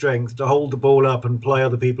body strength to hold the ball up and play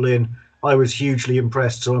other people in, I was hugely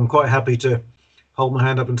impressed. So I'm quite happy to hold my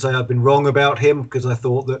hand up and say I've been wrong about him, because I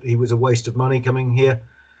thought that he was a waste of money coming here.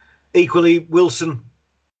 Equally, Wilson,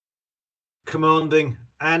 commanding,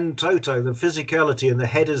 and Toto, the physicality and the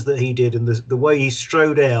headers that he did and the way he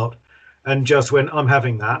strode out and just went, I'm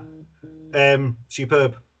having that.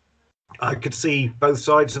 Superb. I could see both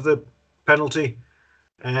sides of the penalty.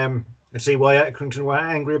 I see why Accrington were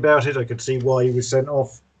angry about it. I could see why he was sent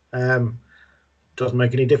off. Doesn't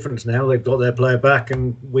make any difference now. They've got their player back,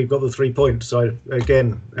 and we've got the 3 points. So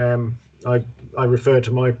again, I refer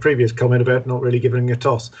to my previous comment about not really giving a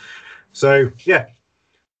toss. So yeah,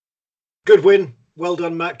 good win. Well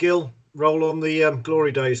done, Matt Gill. Roll on the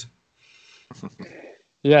glory days.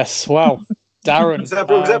 Yes, wow. Darren. Was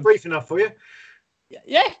that brief enough for you?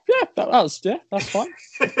 Yeah, that's fine.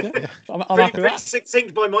 Yeah, I'm happy with that.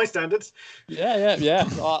 Succinct by my standards. Yeah.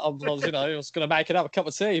 I was going to make it up a cup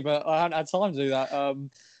of tea, but I haven't had time to do that.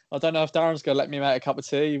 I don't know if Darren's going to let me make a cup of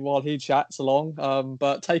tea while he chats along.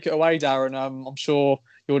 But take it away, Darren. I'm sure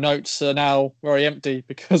your notes are now very empty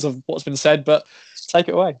because of what's been said, but take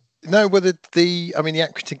it away. No, well, the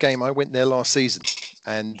Accrington game, I went there last season,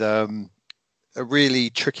 and a really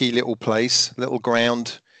tricky little place, little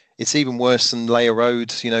ground. It's even worse than Layer Road.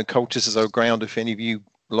 Colchester's old ground, if any of you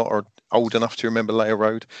lot are old enough to remember Layer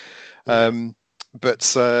Road.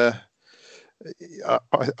 But I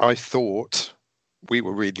thought we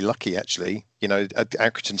were really lucky, actually.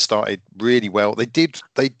 Accrington started really well. They did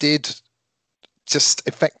just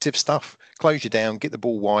effective stuff. Close you down, get the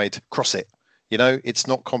ball wide, cross it. It's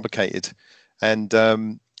not complicated. And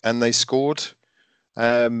they scored.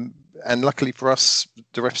 And luckily for us,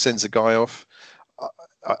 the ref sends a guy off.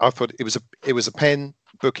 I thought it was a pen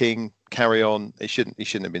booking, carry on. He shouldn't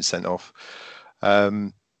have been sent off.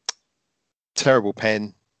 Terrible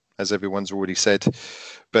pen, as everyone's already said.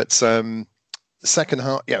 But the second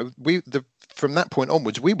half, from that point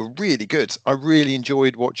onwards, we were really good. I really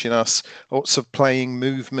enjoyed watching us. Lots of playing,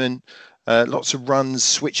 movement, lots of runs,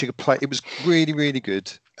 switching a play. It was really, really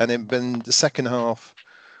good. And then the second half,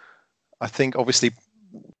 I think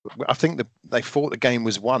that they thought the game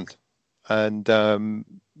was won. And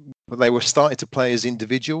they were starting to play as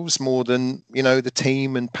individuals more than the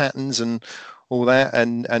team and patterns and all that.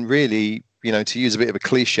 And really, to use a bit of a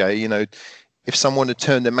cliche, if someone had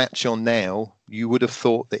turned the match on now, you would have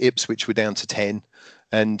thought that Ipswich were down to 10,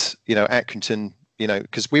 and Accrington,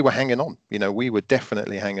 because we were hanging on. We were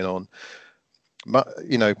definitely hanging on. But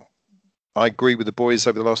I agree with the boys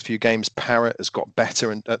over the last few games. Parrott has got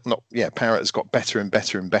better Parrott has got better and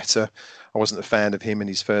better and better. I wasn't a fan of him in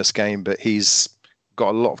his first game, but he's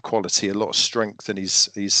got a lot of quality, a lot of strength, and his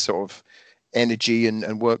sort of energy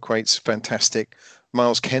and work rate's fantastic.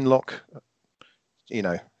 Miles Kenlock,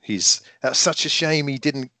 that's such a shame he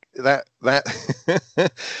didn't that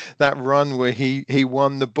run where he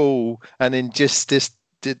won the ball and then just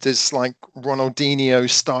did this like Ronaldinho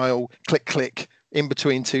style click in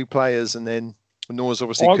between two players, and then Nor's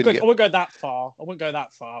obviously I wouldn't go that far.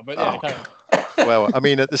 But yeah. Okay. Well, I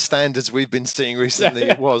mean, at the standards we've been seeing recently,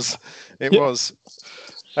 it was.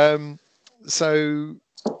 So,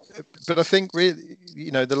 but I think really,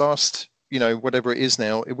 the last, whatever it is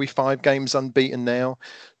now, we 5 games unbeaten now.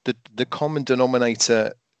 The common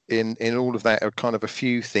denominator in all of that are kind of a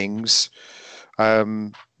few things.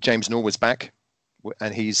 James Norwood's back,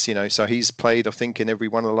 and he's, so he's played, I think, in every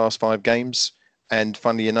one of the last 5 games. And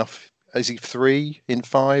funnily enough, is he 3 in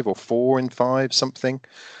 5 or 4 in 5, something?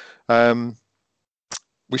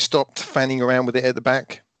 We stopped fanning around with it at the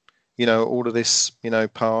back, all of this,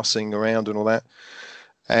 passing around and all that.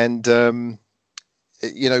 And,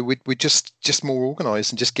 we're just more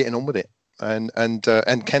organised and just getting on with it. And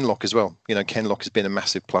Kenlock as well. Kenlock has been a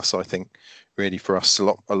massive plus, I think, really for us. A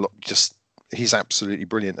lot. Just he's absolutely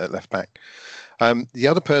brilliant at left back. The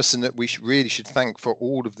other person that we really should thank for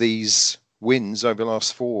all of these wins over the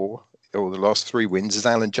last 4 or the last 3 wins is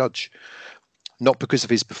Alan Judge. Not because of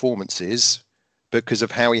his performances, but because of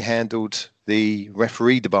how he handled the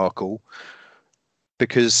referee debacle.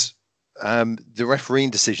 Because the refereeing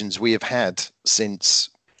decisions we have had since,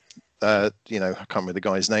 I can't remember the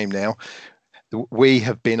guy's name now. We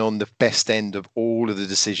have been on the best end of all of the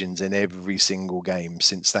decisions in every single game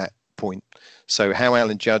since that point. So how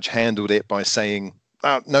Alan Judge handled it by saying,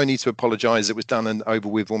 no need to apologise, it was done and over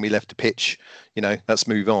with when we left the pitch, let's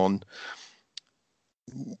move on.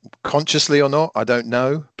 Consciously or not, I don't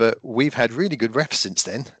know, but we've had really good refs since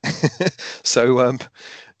then. So,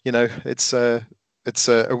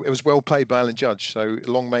 it was well played by Alan Judge, so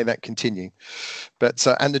long may that continue. But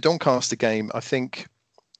and the Doncaster game, I think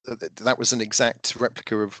that was an exact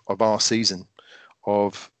replica of our season,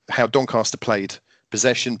 of how Doncaster played.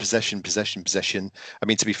 Possession. I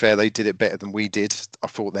mean, to be fair, they did it better than we did. I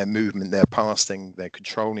thought their movement, their passing, their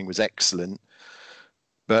controlling was excellent,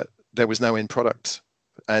 but there was no end product.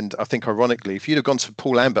 And I think, ironically, if you'd have gone to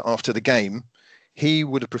Paul Lambert after the game, he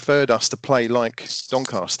would have preferred us to play like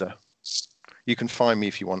Doncaster. You can find me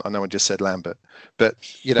if you want. I know I just said Lambert, but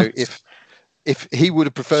you know, if he would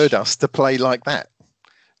have preferred us to play like that,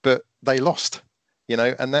 but they lost, you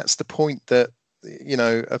know, and that's the point that, you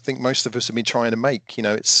know, I think most of us have been trying to make. You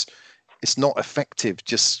know, it's not effective.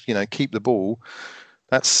 Just, you know, keep the ball.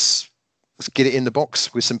 Let's get it in the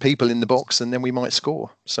box with some people in the box, and then we might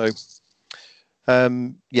score. So,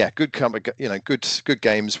 yeah, good comeback. You know, good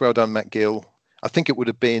games. Well done, Matt Gill. I think it would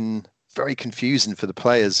have been very confusing for the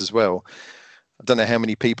players as well. I don't know how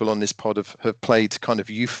many people on this pod have played kind of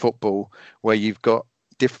youth football where you've got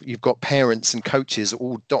parents and coaches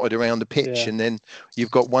all dotted around the pitch, and then you've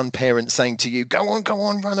got one parent saying to you, go on,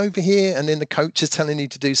 run over here, and then the coach is telling you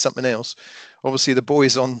to do something else. Obviously, the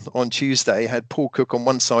boys on Tuesday had Paul Cook on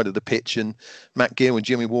one side of the pitch and Matt Gill and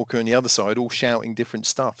Jimmy Walker on the other side, all shouting different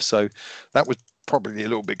stuff. So that was probably a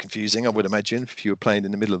little bit confusing, I would imagine, if you were playing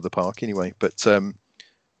in the middle of the park anyway. But the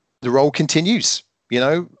role continues. You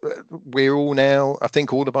know, we're all now, I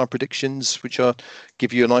think all of our predictions, which are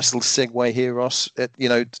give you a nice little segue here, Ross, you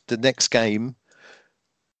know, the next game.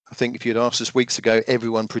 I think if you'd asked us weeks ago,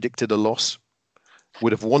 everyone predicted a loss,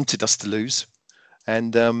 would have wanted us to lose.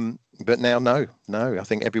 And but now, no, I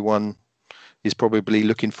think everyone is probably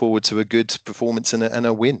looking forward to a good performance and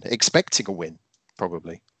a win, expecting a win,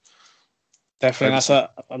 probably. Definitely, that's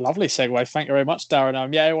a lovely segue. Thank you very much,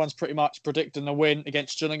 Darren. Yeah, everyone's pretty much predicting a win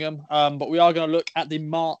against Gillingham, but we are going to look at the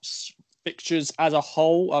March fixtures as a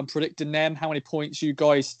whole. I'm predicting them, how many points you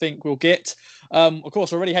guys think we'll get. Of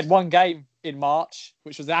course, we already had one game in March,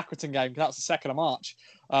 which was the Accrington game, because that's the 2nd of March,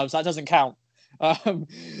 so that doesn't count.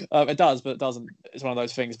 It does, but it doesn't. It's one of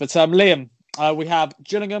those things. But Liam, we have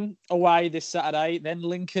Gillingham away this Saturday, then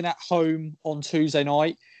Lincoln at home on Tuesday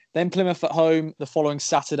night, then Plymouth at home the following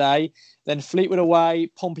Saturday, then Fleetwood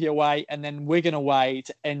away, Pompey away, and then Wigan away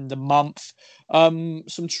to end the month.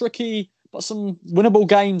 Some tricky but some winnable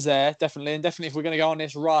games there, definitely. And definitely if we're going to go on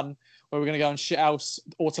this run where we're going to go and shithouse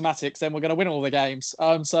automatics, then we're going to win all the games.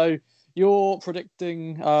 So you're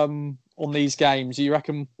predicting on these games, do you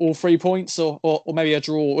reckon all 3 points or maybe a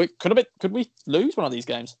draw? Could we lose one of these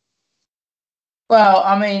games? Well,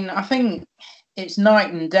 I mean, I think it's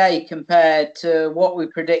night and day compared to what we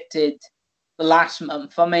predicted the last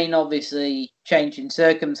month. I mean, obviously changing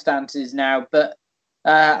circumstances now, but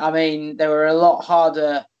I mean, there were a lot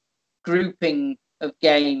harder grouping of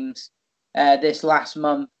games this last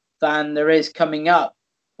month than there is coming up.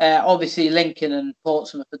 Obviously, Lincoln and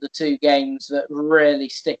Portsmouth are the two games that really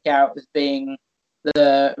stick out as being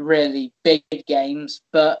the really big games,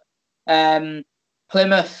 but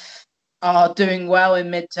Plymouth are doing well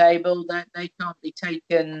in mid-table. They can't be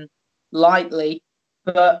taken lightly.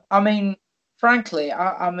 But, I mean, frankly,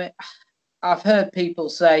 I've heard people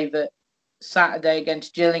say that Saturday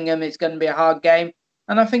against Gillingham is going to be a hard game,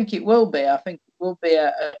 and I think it will be. I think it will be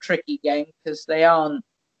a tricky game because they aren't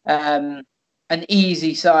an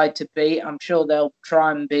easy side to beat. I'm sure they'll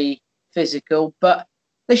try and be physical, but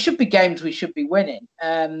they should be games we should be winning.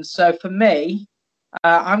 So for me,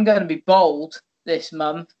 I'm going to be bold this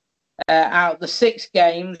month. Out of the 6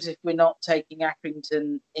 games, if we're not taking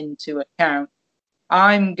Accrington into account,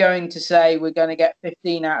 I'm going to say we're going to get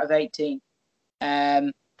 15 out of 18.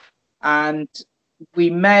 And we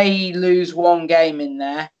may lose one game in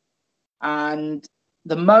there. And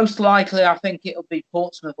the most likely, I think it'll be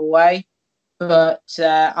Portsmouth away. But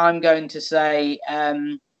I'm going to say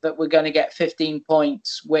that we're going to get 15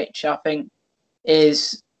 points, which I think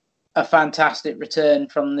is a fantastic return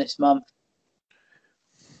from this month.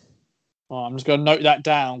 Well, I'm just going to note that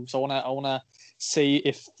down. So I want to see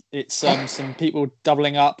if it's some people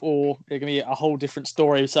doubling up or it's going to be a whole different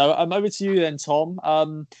story. So over to you then, Tom.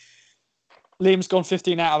 Liam's gone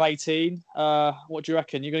 15 out of 18. What do you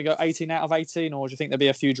reckon? You're going to go 18 out of 18, or do you think there'll be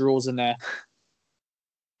a few draws in there?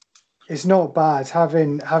 It's not bad.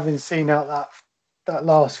 Having seen out that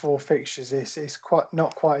last 4 fixtures, it's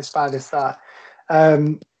not quite as bad as that.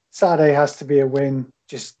 Saturday has to be a win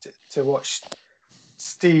just to watch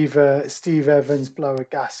Steve Evans blow a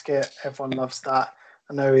gasket. Everyone loves that.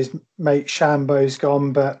 I know his mate Shambo's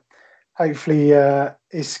gone, but hopefully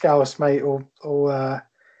his Scouse mate will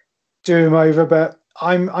do him over. But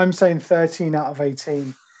I'm saying 13 out of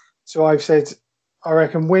 18. So I've said I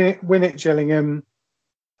reckon win at Gillingham.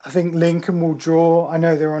 I think Lincoln will draw. I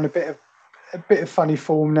know they're on a bit of funny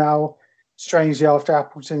form now. Strangely, after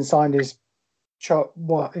Appleton signed his big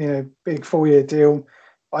 4-year deal.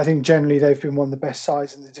 I think generally they've been one of the best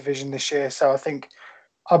sides in the division this year. So I think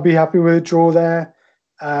I'll be happy with a draw there.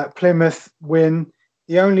 Plymouth win.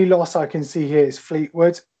 The only loss I can see here is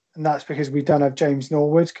Fleetwood, and that's because we don't have James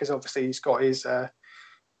Norwood, because obviously he's got his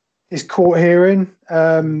court hearing.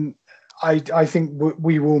 I think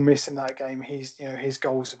we will miss in that game. His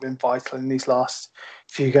goals have been vital in these last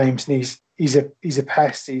few games, and he's a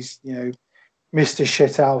pest. He's Mr.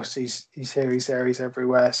 Shithouse. He's here, he's there, he's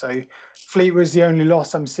everywhere. So Fleetwood's the only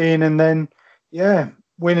loss I'm seeing, and then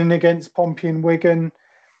winning against Pompey and Wigan,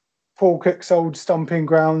 Paul Cook's old stomping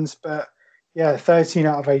grounds. But 13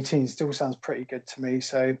 out of 18 still sounds pretty good to me.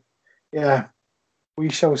 So we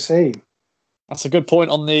shall see. That's a good point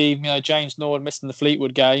on the James Norwood missing the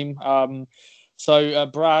Fleetwood game. So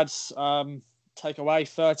Brad's take away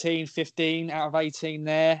 13, 15 out of 18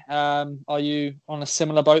 there. Are you on a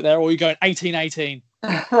similar boat there, or are you going 18-18?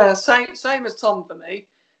 Same as Tom for me.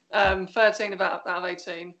 13 out of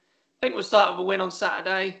 18. I think we'll start with a win on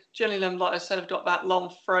Saturday. Gillingham, like I said, have got that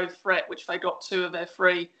long throw threat, which they got 2 of their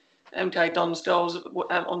 3 MK Dons goals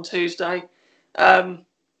on Tuesday.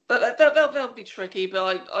 But they'll be tricky.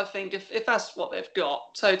 But I think if that's what they've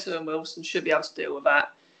got, Toto and Wilson should be able to deal with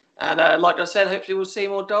that. And like I said, hopefully we'll see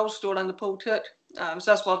more goals scored under Paul Cook. So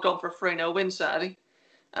that's why I've gone for a 3-0 win Saturday.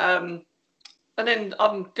 And then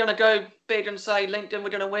I'm going to go big and say Lincoln, we're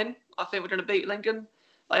going to win. I think we're going to beat Lincoln.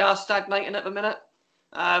 They are stagnating at the minute.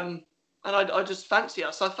 And I just fancy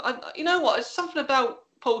us. You know what? It's something about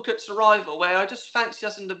Paul Cook's arrival where I just fancy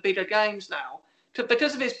us in the bigger games now.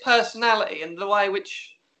 Because of his personality and the way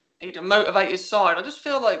which he can motivate his side, I just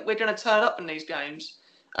feel like we're going to turn up in these games.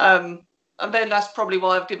 And then that's probably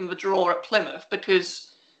why I've given the draw at Plymouth,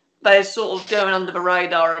 because they're sort of going under the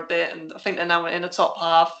radar a bit, and I think they're now in the top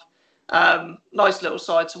half. Nice little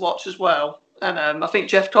side to watch as well. And I think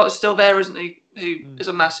Jeff Cotter's still there, isn't he? Who is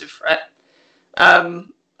a massive threat.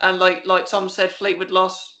 And like Tom said, Fleetwood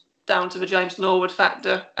lost down to the James Norwood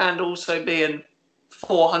factor, and also being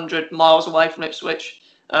 400 miles away from Ipswich.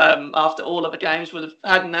 After all of the games we'll have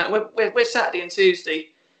had in that. We're Saturday and Tuesday,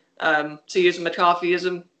 to use a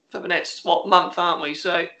McCarthyism, for the next month, aren't we?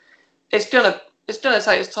 So it's gonna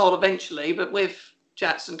take its toll eventually. But with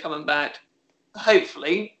Jackson coming back,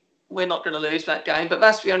 hopefully we're not going to lose that game. But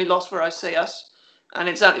that's the only loss where I see us, and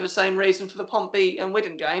exactly the same reason for the Pompey and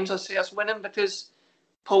Wigan games. I see us winning because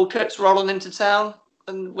Paul Cook's rolling into town,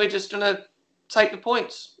 and we're just going to take the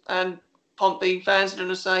points. And Pompey fans are going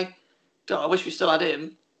to say, "God, I wish we still had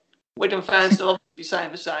him." Wigan fans will obviously be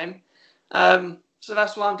saying the same. So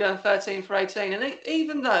that's why I'm going 13 for 18. And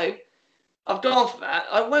even though I've gone for that,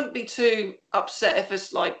 I won't be too upset if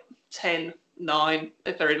it's like 10-9,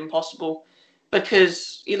 if they're even possible.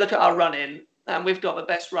 Because you look at our run-in, and we've got the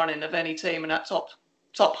best run-in of any team in that top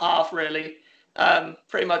half, really.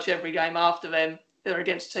 Pretty much every game after them, they're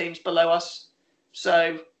against teams below us.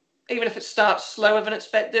 So even if it starts slower than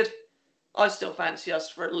expected, I still fancy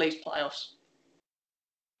us for at least playoffs.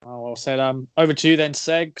 Oh, well said. Over to you then,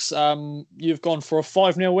 Segs. You've gone for a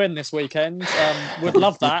 5-0 win this weekend. Would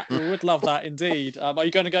love that. Would love that indeed. Are you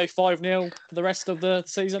going to go 5-0 for the rest of the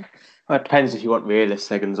season? Well, it depends if you want realist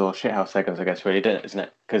Seggons or shithouse Seggons, I guess, really, isn't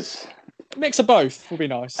it? Because a mix of both would be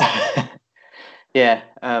nice. Yeah.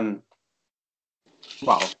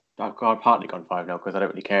 Well, I've partly gone 5-0 because I don't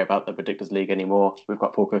really care about the Predictors League anymore. We've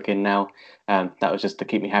got Paul Cook in now. That was just to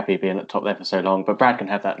keep me happy being at the top there for so long. But Brad can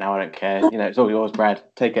have that now. I don't care. It's all yours, Brad.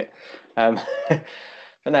 Take it. But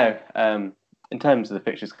no, in terms of the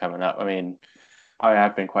fixtures coming up, I mean, I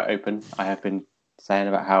have been quite open. I have been saying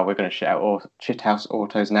about how we're going to shithouse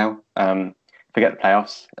autos now. Forget the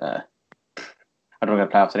playoffs. I don't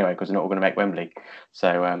want to go playoffs anyway because we're not all going to make Wembley.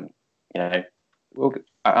 So, I'm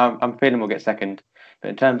feeling we'll get second. But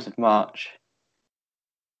in terms of March,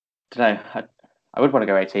 I don't know. I would want to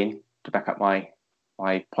go 18 to back up my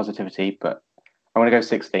positivity, but I want to go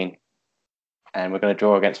 16, and we're going to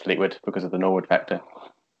draw against Fleetwood because of the Norwood factor.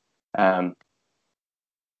 In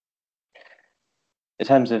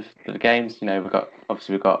terms of the games, we've got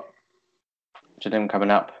Gillingham coming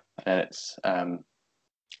up, and it's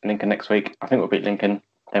Lincoln next week. I think we'll beat Lincoln.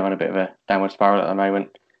 They're on a bit of a downward spiral at the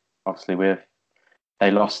moment. Obviously, they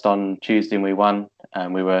lost on Tuesday and we won.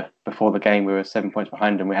 Before the game, we were 7 points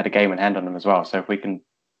behind them. We had a game in hand on them as well. So if we can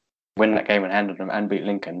win that game in hand on them and beat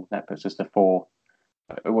Lincoln, that puts us to 4.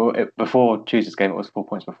 Before Tuesday's game, it was 4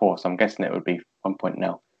 points before. So I'm guessing it would be 1 point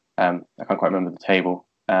now. I can't quite remember the table.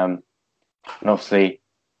 And obviously,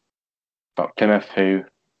 got Plymouth, who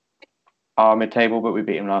are mid-table, but we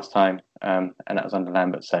beat them last time. And that was under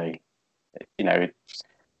Lambert. So, I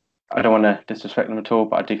don't want to disrespect them at all,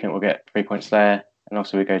 but I do think we'll get 3 points there. And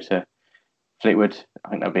also we go to Fleetwood. I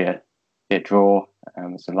think there'll be a draw.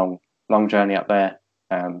 It's a long journey up there.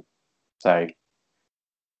 So,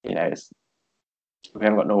 we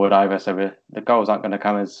haven't got Norwood either, so the goals aren't going to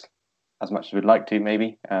come as much as we'd like to,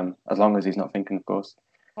 maybe, as long as he's not thinking, of course.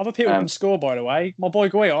 Other people can score, by the way. My boy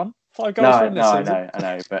Guion, 5 goals for No, him no, this I season.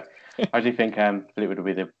 know, but I do think Fleetwood will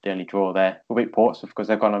be the only draw there. We'll beat Portsmouth because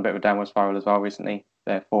they've gone on a bit of a downward spiral as well recently.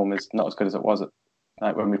 Their form is not as good as it was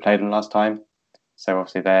like when we played them last time. So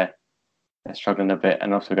obviously they're struggling a bit,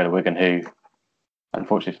 and obviously we go to Wigan, who,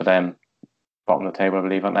 unfortunately for them, bottom of the table, I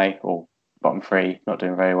believe, aren't they? Or bottom 3, not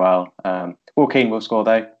doing very well. Will Keane will score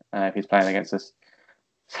though if he's playing against us.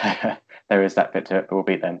 So there is that bit to it, but we'll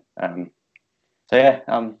beat them.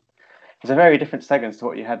 It's a very different Seggons to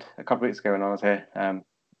what you had a couple of weeks ago when I was here.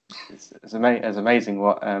 It's amazing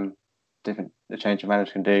what the change of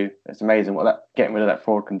manager can do. It's amazing what getting rid of that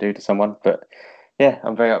forward can do to someone. But yeah,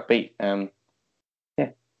 I'm very upbeat.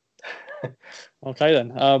 Okay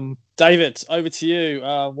then. David, over to you.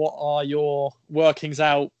 What are your workings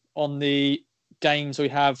out on the games we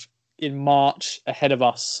have in March ahead of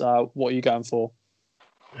us? What are you going for?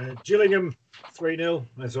 Gillingham 3-0,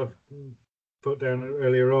 as I've put down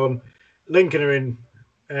earlier on. Lincoln are in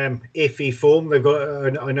iffy form. They've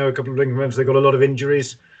got, I know a couple of Lincoln members, they've got a lot of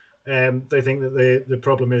injuries. They think that the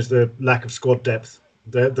problem is the lack of squad depth.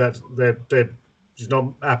 It's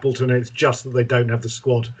not Appleton, it's just that they don't have the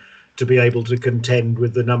squad to be able to contend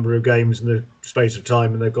with the number of games and the space of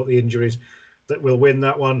time, and they've got the injuries that will win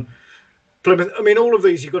that one. Plymouth, I mean, all of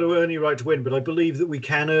these, you've got to earn your right to win, but I believe that we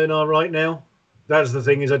can earn our right now. That's the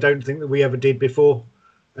thing, is I don't think that we ever did before.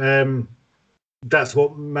 That's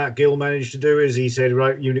what Matt Gill managed to do, is he said,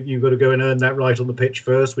 right, you've got to go and earn that right on the pitch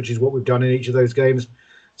first, which is what we've done in each of those games.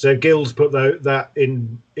 So Gill's put that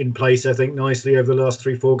in place, I think, nicely over the last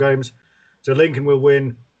 3-4 games. So Lincoln will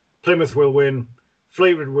win, Plymouth will win,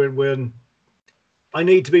 Fleetwood will win. I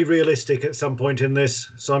need to be realistic at some point in this,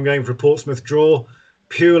 so I'm going for a Portsmouth draw,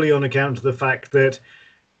 purely on account of the fact that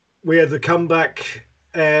we had the comeback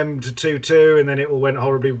to 2-2, and then it all went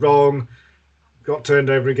horribly wrong, got turned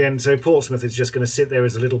over again. So Portsmouth is just going to sit there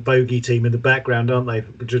as a little bogey team in the background, aren't they,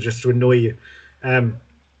 just to annoy you. And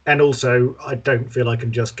also, I don't feel I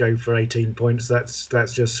can just go for 18 points. That's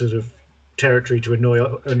just sort of territory to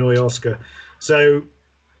annoy Oscar. So,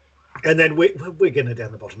 and then we're going to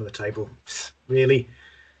down the bottom of the table, really.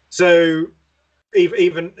 So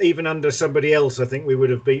even under somebody else, I think we would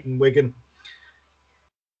have beaten Wigan.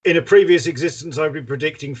 In a previous existence, I'd be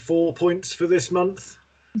predicting 4 points for this month.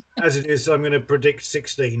 As it is, I'm going to predict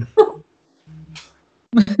 16.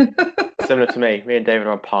 Similar to me. Me and David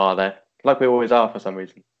are on par there, like we always are for some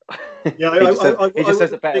reason. Yeah, he just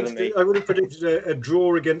says it better than me. I would have predicted a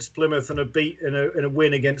draw against Plymouth and a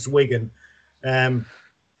win against Wigan,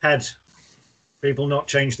 had people not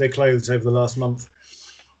changed their clothes over the last month.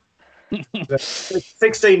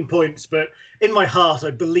 16 points, but in my heart,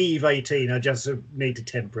 I believe 18. I just need to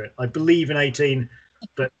temper it. I believe in 18,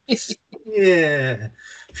 but yeah.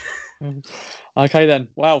 Okay then.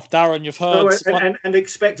 Well, Darren, you've heard. And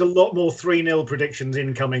expect a lot more 3-0 predictions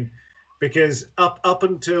incoming, because up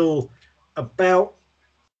until about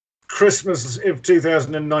Christmas of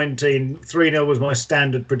 2019, 3-0 was my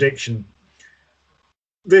standard prediction.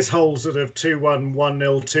 This whole sort of 2-1,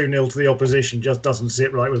 1-0, 2-0 to the opposition just doesn't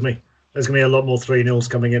sit right with me. There's going to be a lot more 3-0s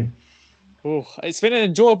coming in. Oh, it's been an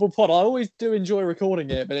enjoyable pod. I always do enjoy recording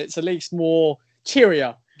it, but it's at least more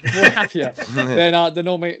cheerier, more happier than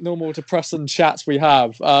the normal depressing chats we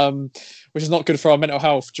have, which is not good for our mental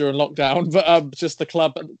health during lockdown, but just the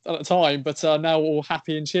club at the time. But now we're all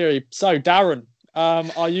happy and cheery. So, Darren,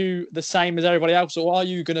 are you the same as everybody else, or are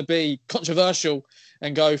you going to be controversial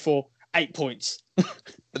and go for 8 points?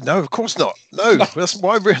 No, of course not. No, that's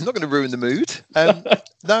why I'm not going to ruin the mood.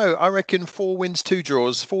 No, I reckon 4 wins, 2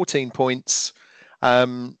 draws, 14 points.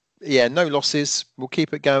 No losses. We'll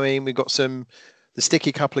keep it going. We've got the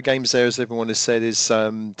sticky couple of games there, as everyone has said, is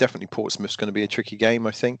definitely Portsmouth's going to be a tricky game,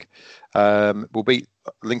 I think. We'll beat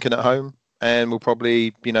Lincoln at home, and we'll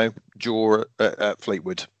probably, draw at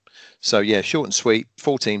Fleetwood. So, yeah, short and sweet,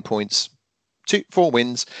 14 points, 4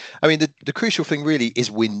 wins. I mean, the crucial thing really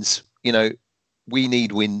is wins. We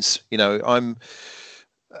need wins. I've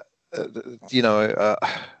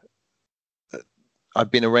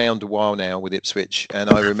been around a while now with Ipswich, and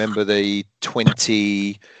I remember the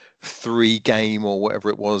 23 game or whatever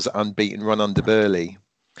it was unbeaten run under Burley,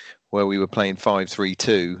 where we were playing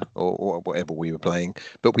 5-3-2 or whatever we were playing,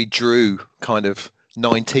 but we drew kind of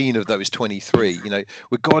 19 of those 23.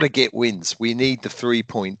 We've got to get wins. We need the 3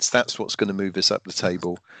 points. That's what's going to move us up the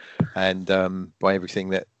table. And by everything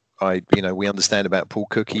that we understand about Paul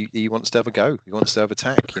Cook, he wants to have a go. He wants to have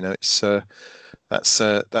attack. It's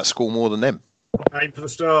that's score more than them. Aim for the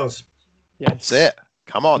stars. Yes. That's it.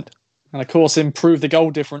 Come on. And of course, improve the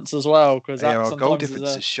goal difference as well, because our goal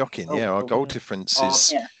difference is shocking. Our goal difference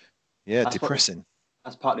is depressing.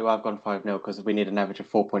 That's partly why I've gone 5-0, because we need an average of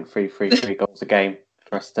 4.333 goals a game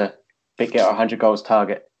for us to get our 100 goals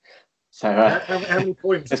target. So how many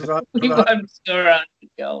points? We won't score 100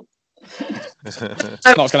 goals. It's not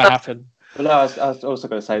going to happen. But no, I was also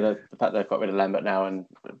going to say that the fact they've got rid of Lambert now, and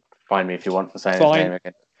find me if you want for saying his name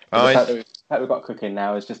again. The fact that we've got Cook in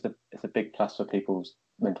now is just it's a big plus for people's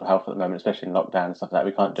mental health at the moment, especially in lockdown and stuff like that.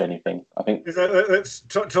 We can't do anything. I think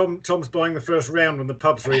Tom's buying the first round when the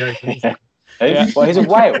pubs reopen. Yeah. Well, he's in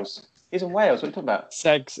Wales. What are you talking about?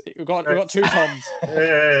 Segs. We've got two Toms.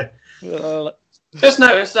 Yeah. Just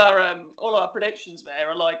noticed all our predictions there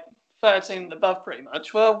are like 13 and above pretty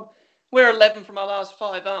much. Well, we're 11 from our last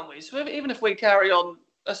 5, aren't we? So even if we carry on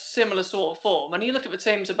a similar sort of form, and you look at the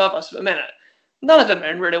teams above us for a minute, none of them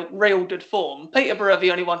are in real good form. Peterborough are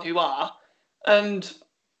the only one who are, and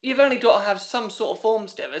you've only got to have some sort of form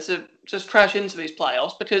together to just crash into these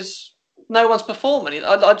playoffs because no one's performing.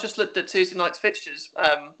 I just looked at Tuesday night's fixtures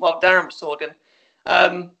while Darren was talking.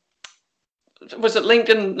 Was it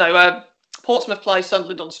Lincoln? No, Portsmouth play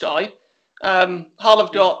Sunderland on Sky. Hull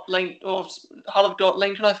have got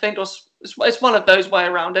Lincoln, I think, or it's one of those way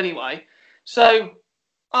around anyway. So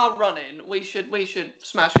our run-in, we should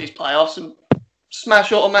smash these playoffs and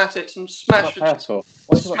smash automatics and smash. Why are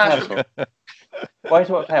you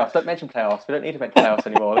talking about playoffs? Don't mention playoffs. We don't need to mention playoffs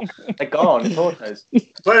anymore. They're gone. It's autos.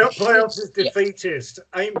 Playoffs is defeatist.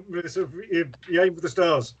 Aim for you aim for the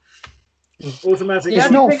stars. Automatic. It's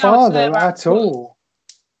not far though at all.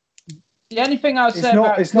 The only thing I would say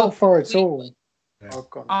it's not far at all.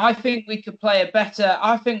 I think we could play a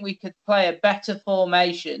better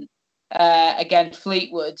formation against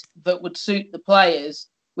Fleetwood that would suit the players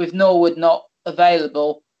with Norwood not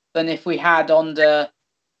available than if we had under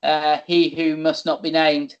he who must not be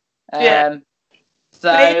named. If that's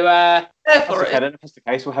the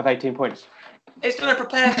case, we'll have 18 points. It's going to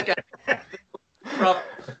prepare for games.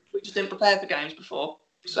 We just didn't prepare for games before.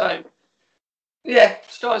 So, yeah,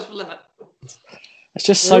 sky's the limit. It's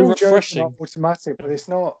just so refreshing. Automatic, but it's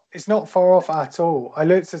not far off at all. I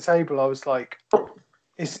looked at the table, I was like,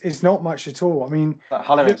 it's not much at all. I mean,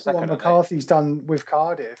 look what McCarthy's done with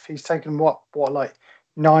Cardiff. He's taken what like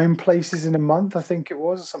 9 places in a month, I think it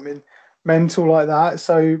was, something mental like that.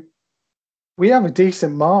 So we have a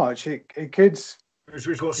decent march. It could.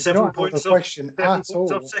 We've got 7 points off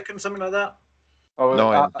second, something like that. We're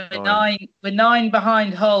 9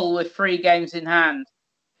 behind Hull with 3 games in hand,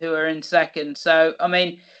 who are in second. So I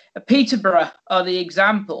mean, Peterborough are the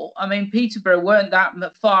example. I mean, Peterborough weren't that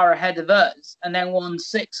far ahead of us, and then won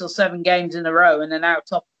 6 or 7 games in a row, and are now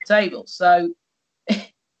top of the table. So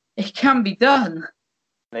it can be done.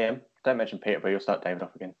 Liam, don't mention Peterborough. You'll start David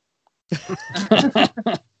off again.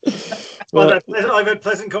 I've had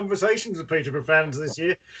pleasant conversations with Peterborough fans this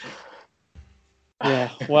year. Yeah,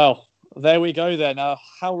 well, there we go then.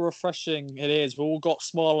 How refreshing it is. We've all got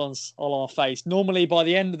smiles on our face. Normally, by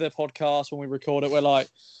the end of the podcast, when we record it, we're like,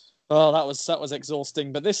 oh, that was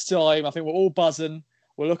exhausting. But this time, I think we're all buzzing.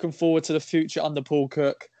 We're looking forward to the future under Paul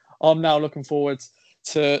Cook. I'm now looking forward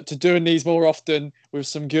to doing these more often with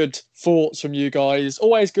some good thoughts from you guys.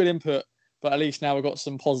 Always good input, but at least now we've got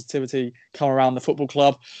some positivity come around the football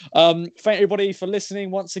club. Thank everybody for listening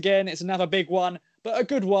once again. It's another big one, but a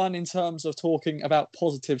good one in terms of talking about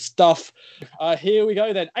positive stuff. Here we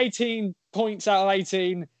go then. 18 points out of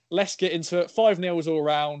 18. Let's get into it. 5-0 all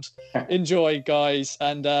round. Enjoy, guys.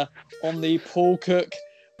 And on the Paul Cook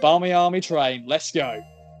Barmy Army train, let's go.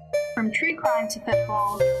 From true crime to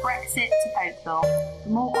football, Brexit to Oakville. For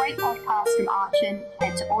more great podcasts from Archon,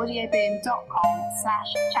 head to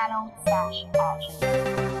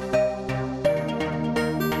audioboom.com/channel/Archon.